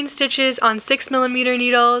 15 stitches on 6mm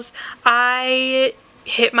needles. I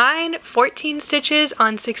hit mine 14 stitches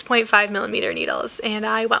on 6.5mm needles, and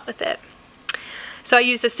I went with it. So I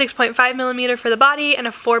used a 6.5mm for the body and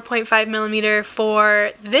a 4.5mm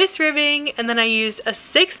for this ribbing, and then I used a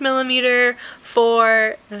 6mm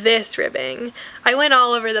for this ribbing. I went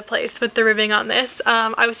all over the place with the ribbing on this.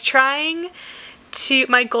 I was trying to,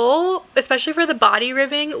 my goal, especially for the body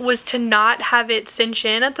ribbing, was to not have it cinch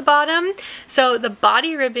in at the bottom. So the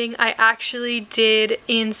body ribbing I actually did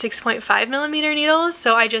in 6.5mm needles,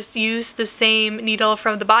 so I just used the same needle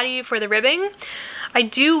from the body for the ribbing. I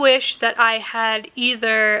do wish that I had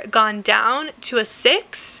either gone down to a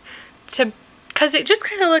 6 because it just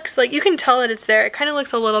kind of looks like, you can tell that it's there, it kind of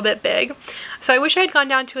looks a little bit big. So I wish I had gone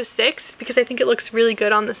down to a 6 because I think it looks really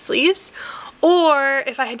good on the sleeves. Or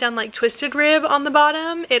if I had done like twisted rib on the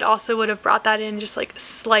bottom, it also would have brought that in just like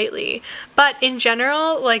slightly. But in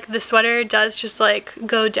general, like the sweater does just like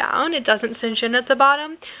go down, it doesn't cinch in at the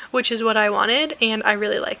bottom, which is what I wanted, and I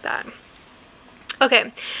really like that.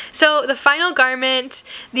 Okay, so the final garment,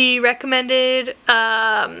 the recommended,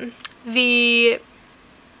 the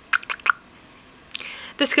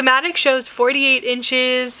schematic shows 48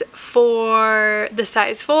 inches for the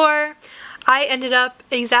size 4. I ended up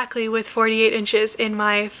exactly with 48 inches in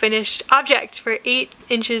my finished object for 8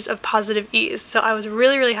 inches of positive ease, so I was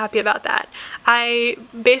really, really happy about that. I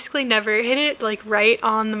basically never hit it like right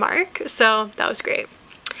on the mark, so that was great.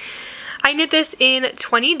 I knit this in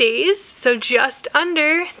 20 days, so just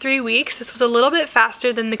under 3 weeks. This was a little bit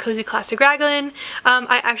faster than the Cozy Classic Raglan.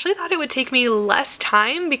 I actually thought it would take me less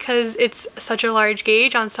time because it's such a large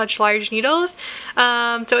gauge on such large needles.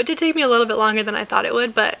 So it did take me a little bit longer than I thought it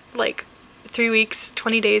would, but like 3 weeks,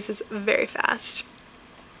 20 days is very fast.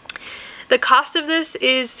 The cost of this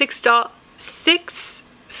is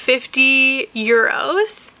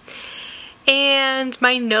 €6.50. And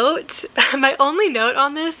my only note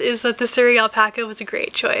on this is that the suri alpaca was a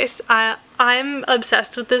great choice. I'm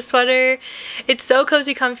obsessed with this sweater. It's so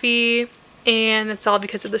cozy comfy, and it's all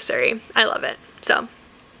because of the suri. I love it. So,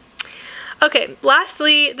 okay,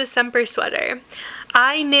 lastly, the Semper sweater.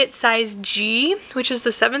 I knit size G, which is the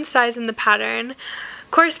 7th size in the pattern,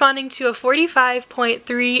 corresponding to a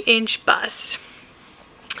 45.3 inch bust.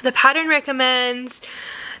 The pattern recommends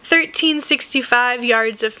 1365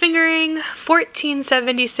 yards of fingering,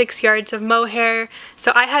 1476 yards of mohair,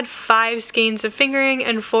 so I had 5 skeins of fingering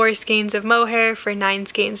and 4 skeins of mohair for 9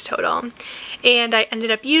 skeins total. And I ended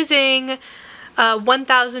up using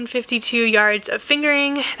 1052 yards of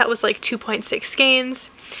fingering, that was like 2.6 skeins,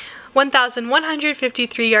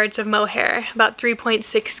 1153 yards of mohair, about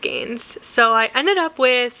 3.6 skeins. So I ended up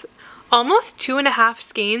with almost 2.5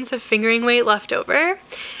 skeins of fingering weight left over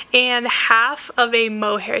and half of a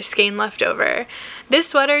mohair skein left over. This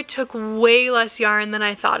sweater took way less yarn than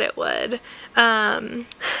I thought it would.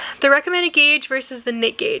 The recommended gauge versus the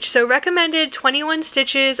knit gauge. So recommended 21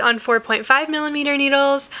 stitches on 4.5mm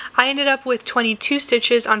needles. I ended up with 22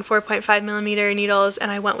 stitches on 4.5mm needles,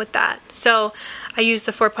 and I went with that. So I used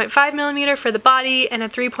the 4.5mm for the body and a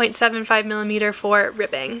 3.75mm for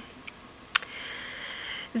ribbing.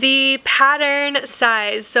 The pattern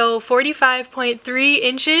size, so 45.3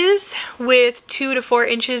 inches with 2 to 4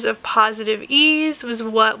 inches of positive ease was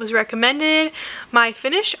what was recommended. My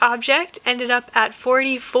finished object ended up at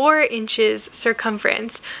 44 inches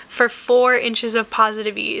circumference for 4 inches of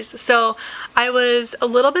positive ease. So I was a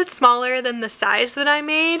little bit smaller than the size that I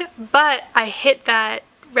made, but I hit that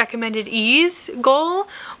recommended ease goal,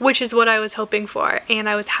 which is what I was hoping for, and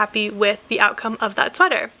I was happy with the outcome of that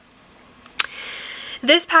sweater.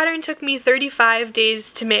 This pattern took me 35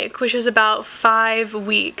 days to make, which is about 5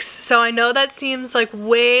 weeks. So I know that seems like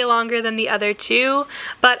way longer than the other two,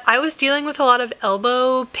 but I was dealing with a lot of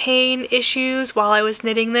elbow pain issues while I was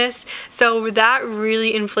knitting this, so that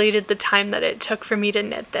really inflated the time that it took for me to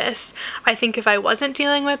knit this. I think if I wasn't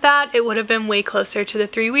dealing with that, it would have been way closer to the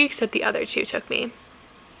 3 weeks that the other two took me.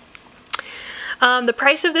 The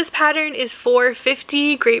price of this pattern is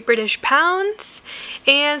 $4.50 Great British pounds,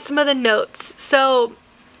 and some of the notes. So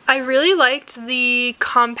I really liked the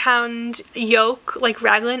compound yoke, like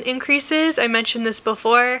raglan increases. I mentioned this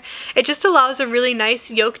before. It just allows a really nice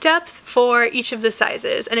yoke depth for each of the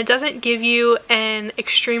sizes, and it doesn't give you an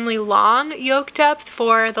extremely long yoke depth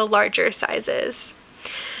for the larger sizes.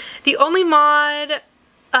 The only mod,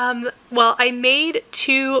 well, I made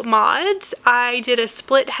 2 mods. I did a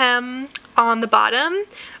split hem on the bottom,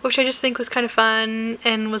 which I just think was kind of fun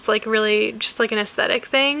and was like really just like an aesthetic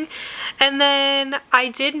thing. And then I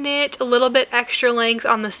did knit a little bit extra length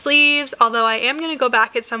on the sleeves, although I am going to go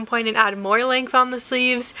back at some point and add more length on the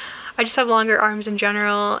sleeves. I just have longer arms in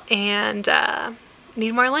general and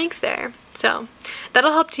need more length there. So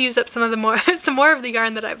that'll help to use up some more of the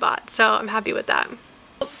yarn that I bought. So I'm happy with that.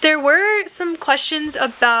 There were some questions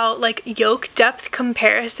about like yoke depth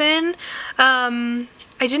comparison.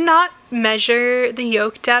 I did not measure the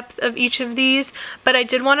yoke depth of each of these, but I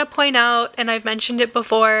did want to point out, and I've mentioned it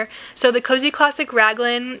before, so the Cozy Classic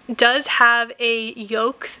Raglan does have a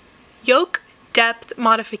yoke depth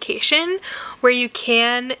modification where you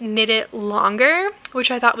can knit it longer,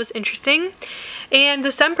 which I thought was interesting. And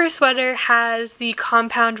the Semper sweater has the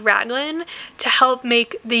compound raglan to help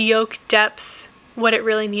make the yoke depth what it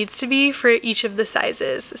really needs to be for each of the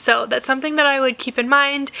sizes. So that's something that I would keep in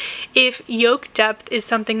mind if yoke depth is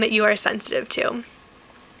something that you are sensitive to.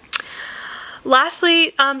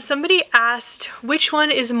 Lastly, somebody asked which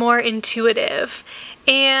one is more intuitive,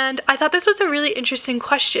 and I thought this was a really interesting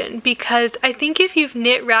question because I think if you've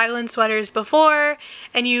knit raglan sweaters before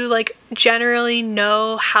and you like generally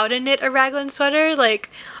know how to knit a raglan sweater, like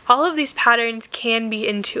all of these patterns can be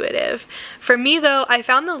intuitive. For me though, I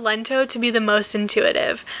found the Lento to be the most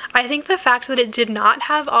intuitive. I think the fact that it did not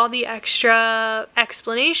have all the extra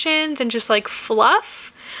explanations and just like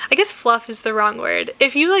fluff, I guess fluff is the wrong word.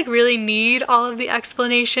 If you like really need all of the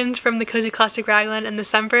explanations from the Cozy Classic Raglan and the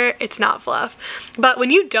Semper, it's not fluff. But when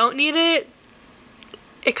you don't need it,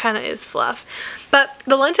 it kind of is fluff. But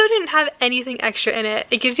the Lento didn't have anything extra in it.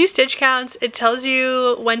 It gives you stitch counts, it tells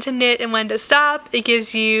you when to knit and when to stop, it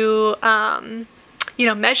gives you you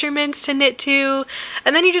know, measurements to knit to,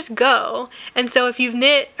 and then you just go. And so if you've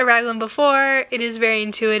knit a raglan before, it is very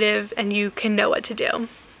intuitive and you can know what to do.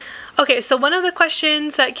 Okay, so one of the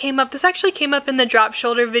questions that came up, this actually came up in the drop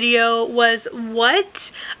shoulder video, was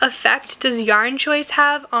what effect does yarn choice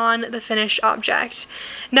have on the finished object?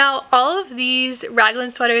 Now, all of these raglan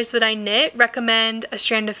sweaters that I knit recommend a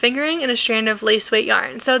strand of fingering and a strand of lace weight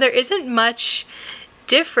yarn. So there isn't much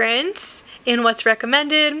difference in what's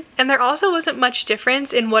recommended, and there also wasn't much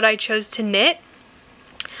difference in what I chose to knit.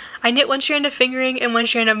 I knit 1 strand of fingering and 1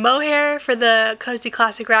 strand of mohair for the Cozy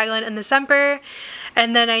Classic Raglan and the Semper,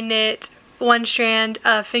 and then I knit 1 strand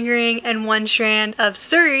of fingering and 1 strand of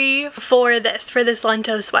suri for this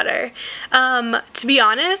Lento sweater. To be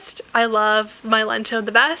honest, I love my Lento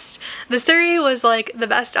the best. The suri was like the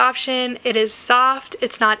best option. It is soft,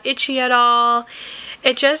 it's not itchy at all.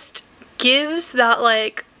 It just gives that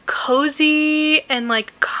like cozy and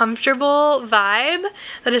like comfortable vibe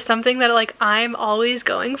that is something that like I'm always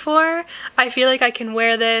going for. I feel like I can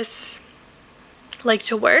wear this like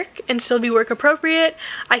to work and still be work appropriate.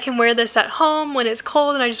 I can wear this at home when it's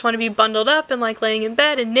cold and I just want to be bundled up and like laying in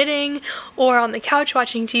bed and knitting, or on the couch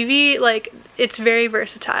watching TV. Like, it's very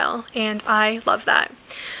versatile and I love that.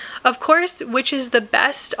 Of course, which is the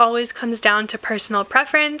best always comes down to personal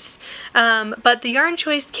preference, but the yarn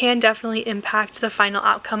choice can definitely impact the final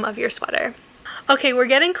outcome of your sweater. Okay, we're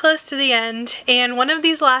getting close to the end, and one of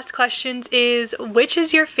these last questions is, which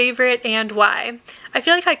is your favorite and why? I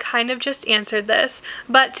feel like I kind of just answered this,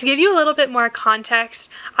 but to give you a little bit more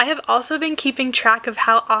context, I have also been keeping track of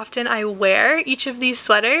how often I wear each of these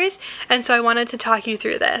sweaters, and so I wanted to talk you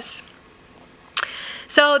through this.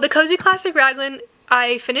 So the Cozy Classic Raglan,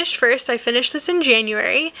 I finished first. I finished this in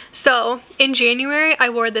January. So in January, I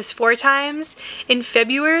wore this 4 times. In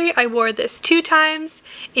February, I wore this 2 times.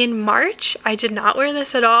 In March, I did not wear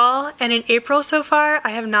this at all. And in April so far,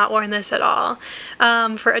 I have not worn this at all,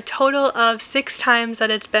 for a total of 6 times that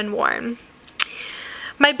it's been worn.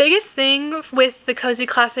 My biggest thing with the Cozy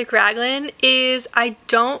Classic Raglan is I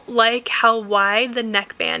don't like how wide the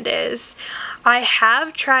neckband is. I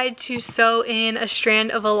have tried to sew in a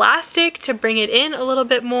strand of elastic to bring it in a little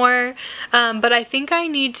bit more, but I think I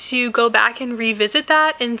need to go back and revisit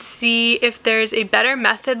that and see if there's a better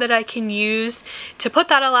method that I can use to put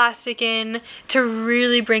that elastic in to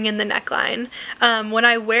really bring in the neckline. When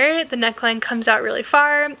I wear it, the neckline comes out really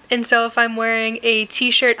far, and so if I'm wearing a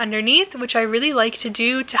t-shirt underneath, which I really like to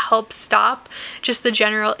do to help stop just the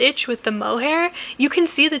general itch with the mohair, you can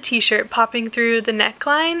see the t-shirt popping through the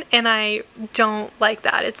neckline, and I don't like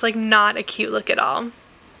that. It's like not a cute look at all.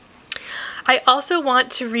 I also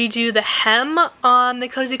want to redo the hem on the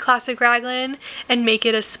Cozy Classic Raglan and make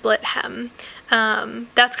it a split hem.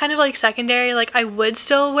 That's kind of like secondary. Like I would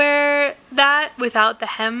still wear that without the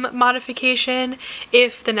hem modification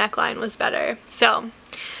if the neckline was better. So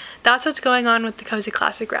that's what's going on with the Cozy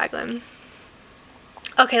Classic Raglan.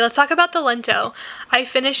 Okay, let's talk about the lento. I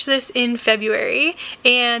finished this in February,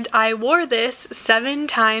 and I wore this 7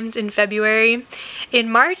 times in February.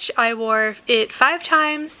 In March, I wore it 5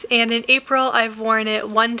 times, and in April, I've worn it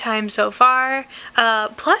 1 time so far,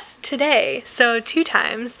 plus today, so 2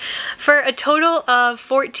 times, for a total of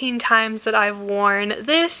 14 times that I've worn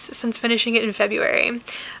this since finishing it in February.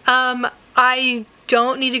 I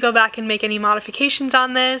don't need to go back and make any modifications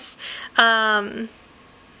on this.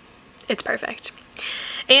 It's perfect.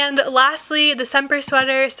 And lastly, the Semper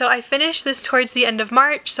sweater. So I finished this towards the end of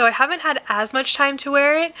March, so I haven't had as much time to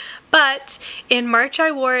wear it, but in March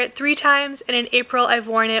I wore it 3 times, and in April I've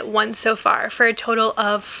worn it once so far, for a total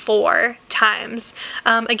of 4 times.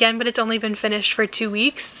 Again, but it's only been finished for 2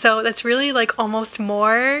 weeks, so that's really like almost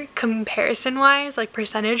more comparison-wise, like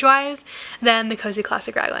percentage-wise, than the Cozy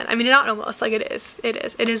Classic Raglan. I mean, not almost, like it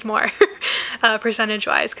is more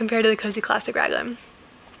percentage-wise compared to the Cozy Classic Raglan.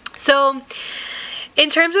 So in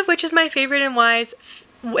terms of which is my favorite and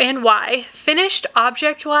why, finished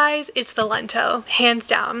object-wise, it's the lento, hands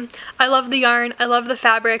down. I love the yarn, I love the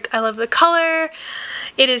fabric, I love the color.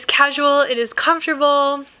 It is casual, it is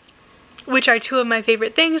comfortable, which are 2 of my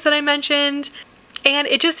favorite things that I mentioned. And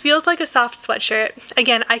it just feels like a soft sweatshirt.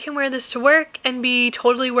 Again, I can wear this to work and be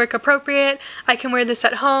totally work appropriate. I can wear this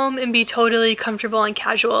at home and be totally comfortable and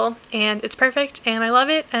casual. And it's perfect, and I love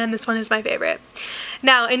it, and this one is my favorite.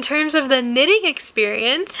 Now, in terms of the knitting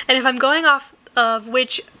experience, and if I'm going off of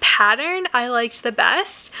which pattern I liked the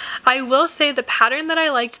best, I will say the pattern that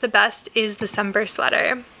I liked the best is the Semper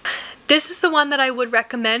sweater. This is the one that I would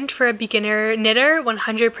recommend for a beginner knitter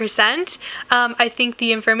 100%. I think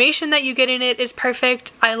the information that you get in it is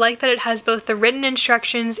perfect. I like that it has both the written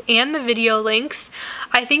instructions and the video links.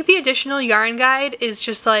 I think the additional yarn guide is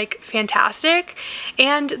just like fantastic,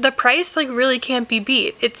 and the price like really can't be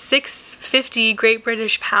beat. It's £6.50 Great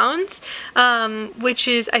British pounds, which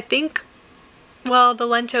is, I think, well, the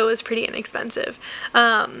lento is pretty inexpensive.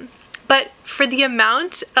 But for the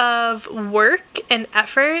amount of work and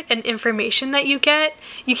effort and information that you get,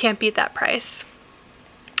 you can't beat that price.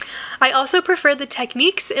 I also prefer the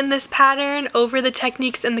techniques in this pattern over the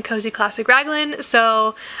techniques in the Cozy Classic Raglan,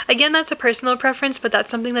 so again, that's a personal preference, but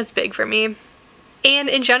that's something that's big for me. And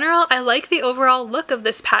in general, I like the overall look of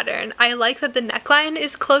this pattern. I like that the neckline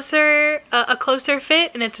is closer, a closer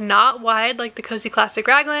fit, and it's not wide like the Cozy Classic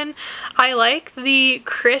Raglan. I like the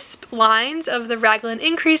crisp lines of the Raglan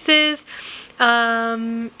increases,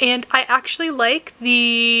 and I actually like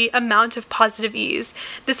the amount of positive ease.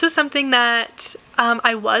 This was something that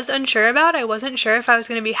I was unsure about. I wasn't sure if I was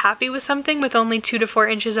going to be happy with something with only 2 to 4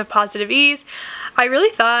 inches of positive ease. I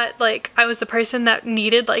really thought like I was the person that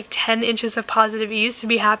needed like 10 inches of positive ease to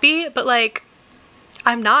be happy, but like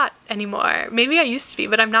I'm not anymore. Maybe I used to be,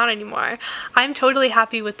 but I'm not anymore. I'm totally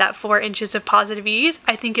happy with that 4 inches of positive ease.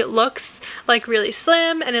 I think it looks like really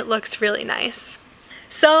slim and it looks really nice.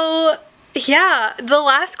 So yeah, the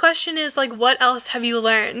last question is like, what else have you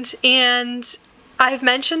learned? And I've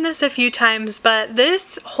mentioned this a few times, but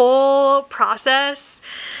this whole process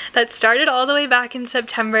that started all the way back in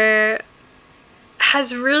September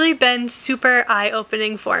has really been super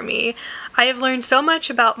eye-opening for me. I have learned so much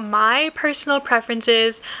about my personal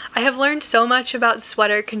preferences. I have learned so much about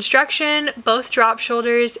sweater construction, both drop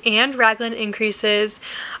shoulders and raglan increases.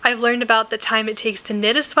 I've learned about the time it takes to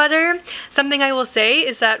knit a sweater. Something I will say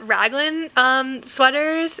is that raglan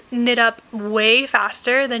sweaters knit up way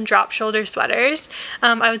faster than drop shoulder sweaters.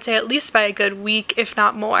 I would say at least by a good week, if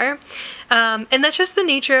not more. And that's just the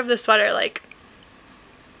nature of the sweater. Like,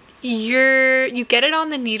 you get it on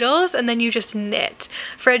the needles and then you just knit.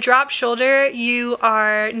 For a drop shoulder, you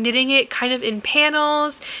are knitting it kind of in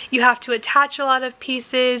panels. You have to attach a lot of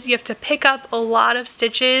pieces. You have to pick up a lot of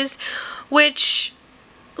stitches, which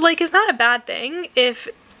like is not a bad thing if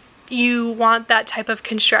you want that type of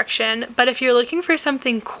construction. But if you're looking for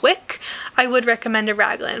something quick, I would recommend a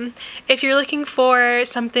raglan. If you're looking for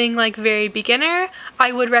something like very beginner,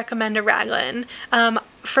 I would recommend a raglan.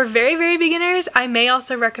 For very, very beginners, I may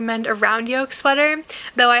also recommend a round yoke sweater,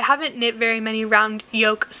 though I haven't knit very many round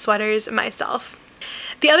yoke sweaters myself.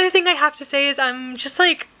 The other thing I have to say is I'm just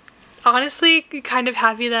like honestly kind of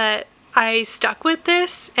happy that I stuck with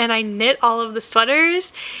this and I knit all of the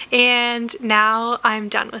sweaters, and now I'm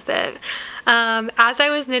done with it. As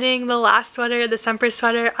I was knitting the last sweater, the Semper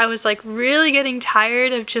sweater, I was like really getting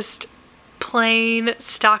tired of just plain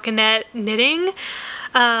stockinette knitting.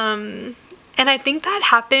 And I think that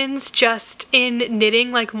happens just in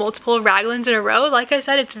knitting like multiple raglans in a row. Like I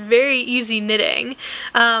said, it's very easy knitting.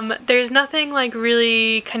 There's nothing like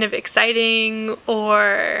really kind of exciting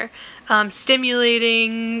or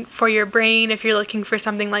stimulating for your brain if you're looking for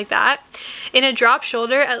something like that. In a drop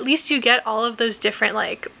shoulder, at least you get all of those different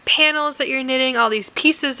like panels that you're knitting, all these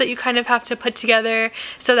pieces that you kind of have to put together.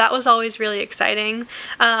 So that was always really exciting.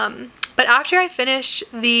 But after I finished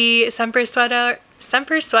the Semper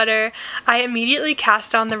sweater, I immediately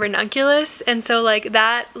cast on the ranunculus, and so like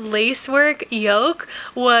that lacework yoke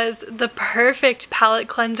was the perfect palette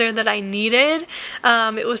cleanser that I needed.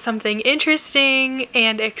 It was something interesting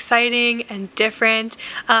and exciting and different,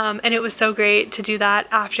 and it was so great to do that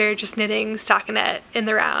after just knitting stockinette in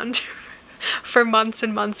the round for months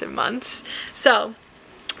and months and months. So,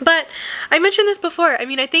 but I mentioned this before, I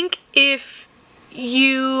mean, I think if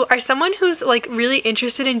you are someone who's like really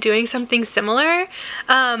interested in doing something similar,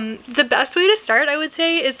 the best way to start, I would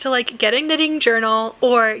say, is to like get a knitting journal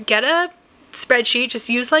or get a spreadsheet. Just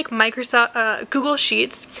use like Google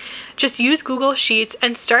Sheets. Just use Google Sheets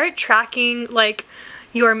and start tracking like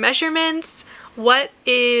your measurements, what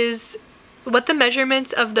the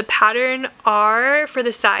measurements of the pattern are for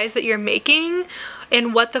the size that you're making,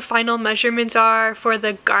 and what the final measurements are for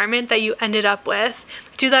the garment that you ended up with.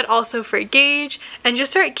 Do that also for gauge, and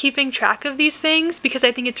just start keeping track of these things, because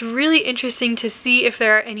I think it's really interesting to see if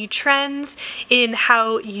there are any trends in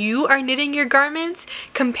how you are knitting your garments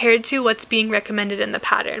compared to what's being recommended in the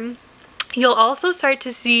pattern. You'll also start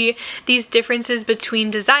to see these differences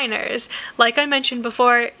between designers. Like I mentioned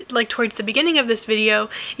before, like towards the beginning of this video,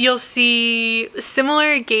 you'll see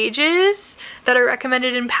similar gauges that are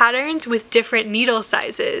recommended in patterns with different needle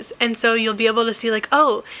sizes. And so you'll be able to see like,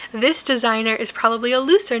 oh, this designer is probably a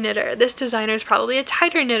looser knitter, this designer is probably a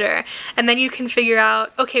tighter knitter. And then you can figure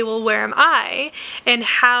out, okay, well, where am I? And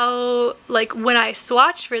how, like, when I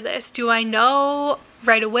swatch for this, do I know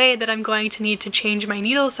right away that I'm going to need to change my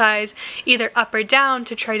needle size either up or down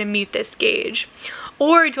to try to meet this gauge?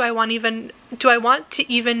 Or do I want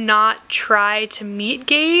to even not try to meet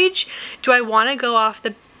gauge? Do I want to go off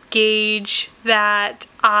the gauge that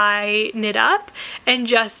I knit up and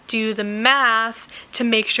just do the math to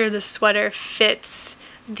make sure the sweater fits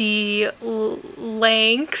the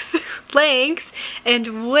length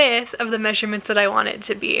and width of the measurements that I want it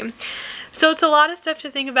to be? So it's a lot of stuff to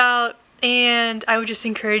think about, and I would just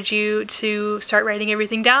encourage you to start writing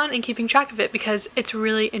everything down and keeping track of it, because it's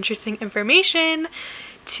really interesting information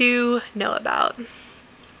to know about.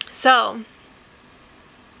 So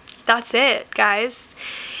that's it, guys.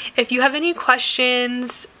 If you have any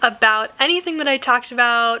questions about anything that I talked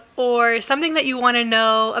about, or something that you want to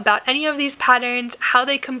know about any of these patterns, how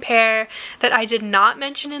they compare, that I did not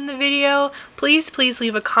mention in the video, please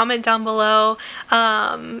leave a comment down below,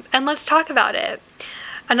 and let's talk about it.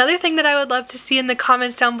 Another thing that I would love to see in the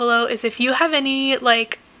comments down below is if you have any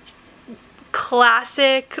like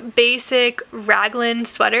classic, basic Raglan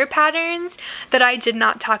sweater patterns that I did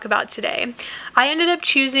not talk about today. I ended up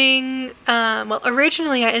choosing,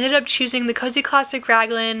 originally I ended up choosing the Cozy Classic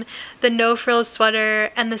Raglan, the No Frills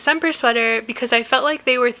sweater, and the Semper sweater because I felt like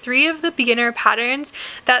they were 3 of the beginner patterns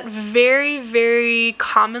that very, very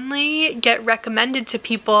commonly get recommended to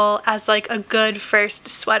people as like a good first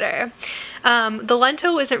sweater. The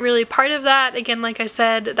Lento isn't really part of that. Again, like I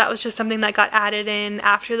said, that was just something that got added in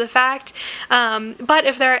after the fact. But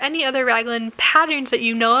if there are any other Raglan patterns that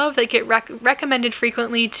you know of that get recommended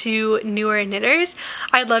frequently to newer knitters,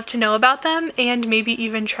 I'd love to know about them and maybe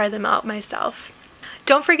even try them out myself.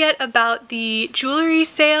 Don't forget about the jewelry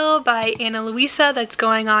sale by Ana Luisa that's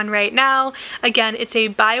going on right now. Again, it's a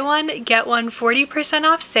buy one, get one 40%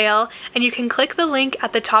 off sale, and you can click the link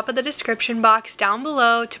at the top of the description box down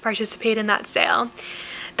below to participate in that sale.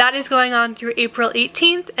 That is going on through April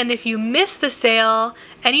 18th, and if you miss the sale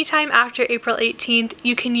anytime after April 18th,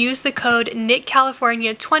 you can use the code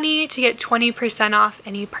knitcalifornia20 to get 20% off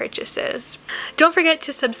any purchases. Don't forget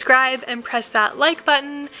to subscribe and press that like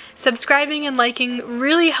button. Subscribing and liking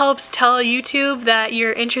really helps tell YouTube that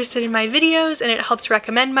you're interested in my videos, and it helps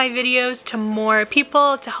recommend my videos to more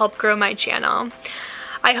people to help grow my channel.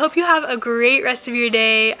 I hope you have a great rest of your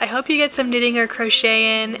day. I hope you get some knitting or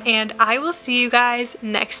crochet in, and I will see you guys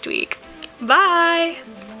next week. Bye!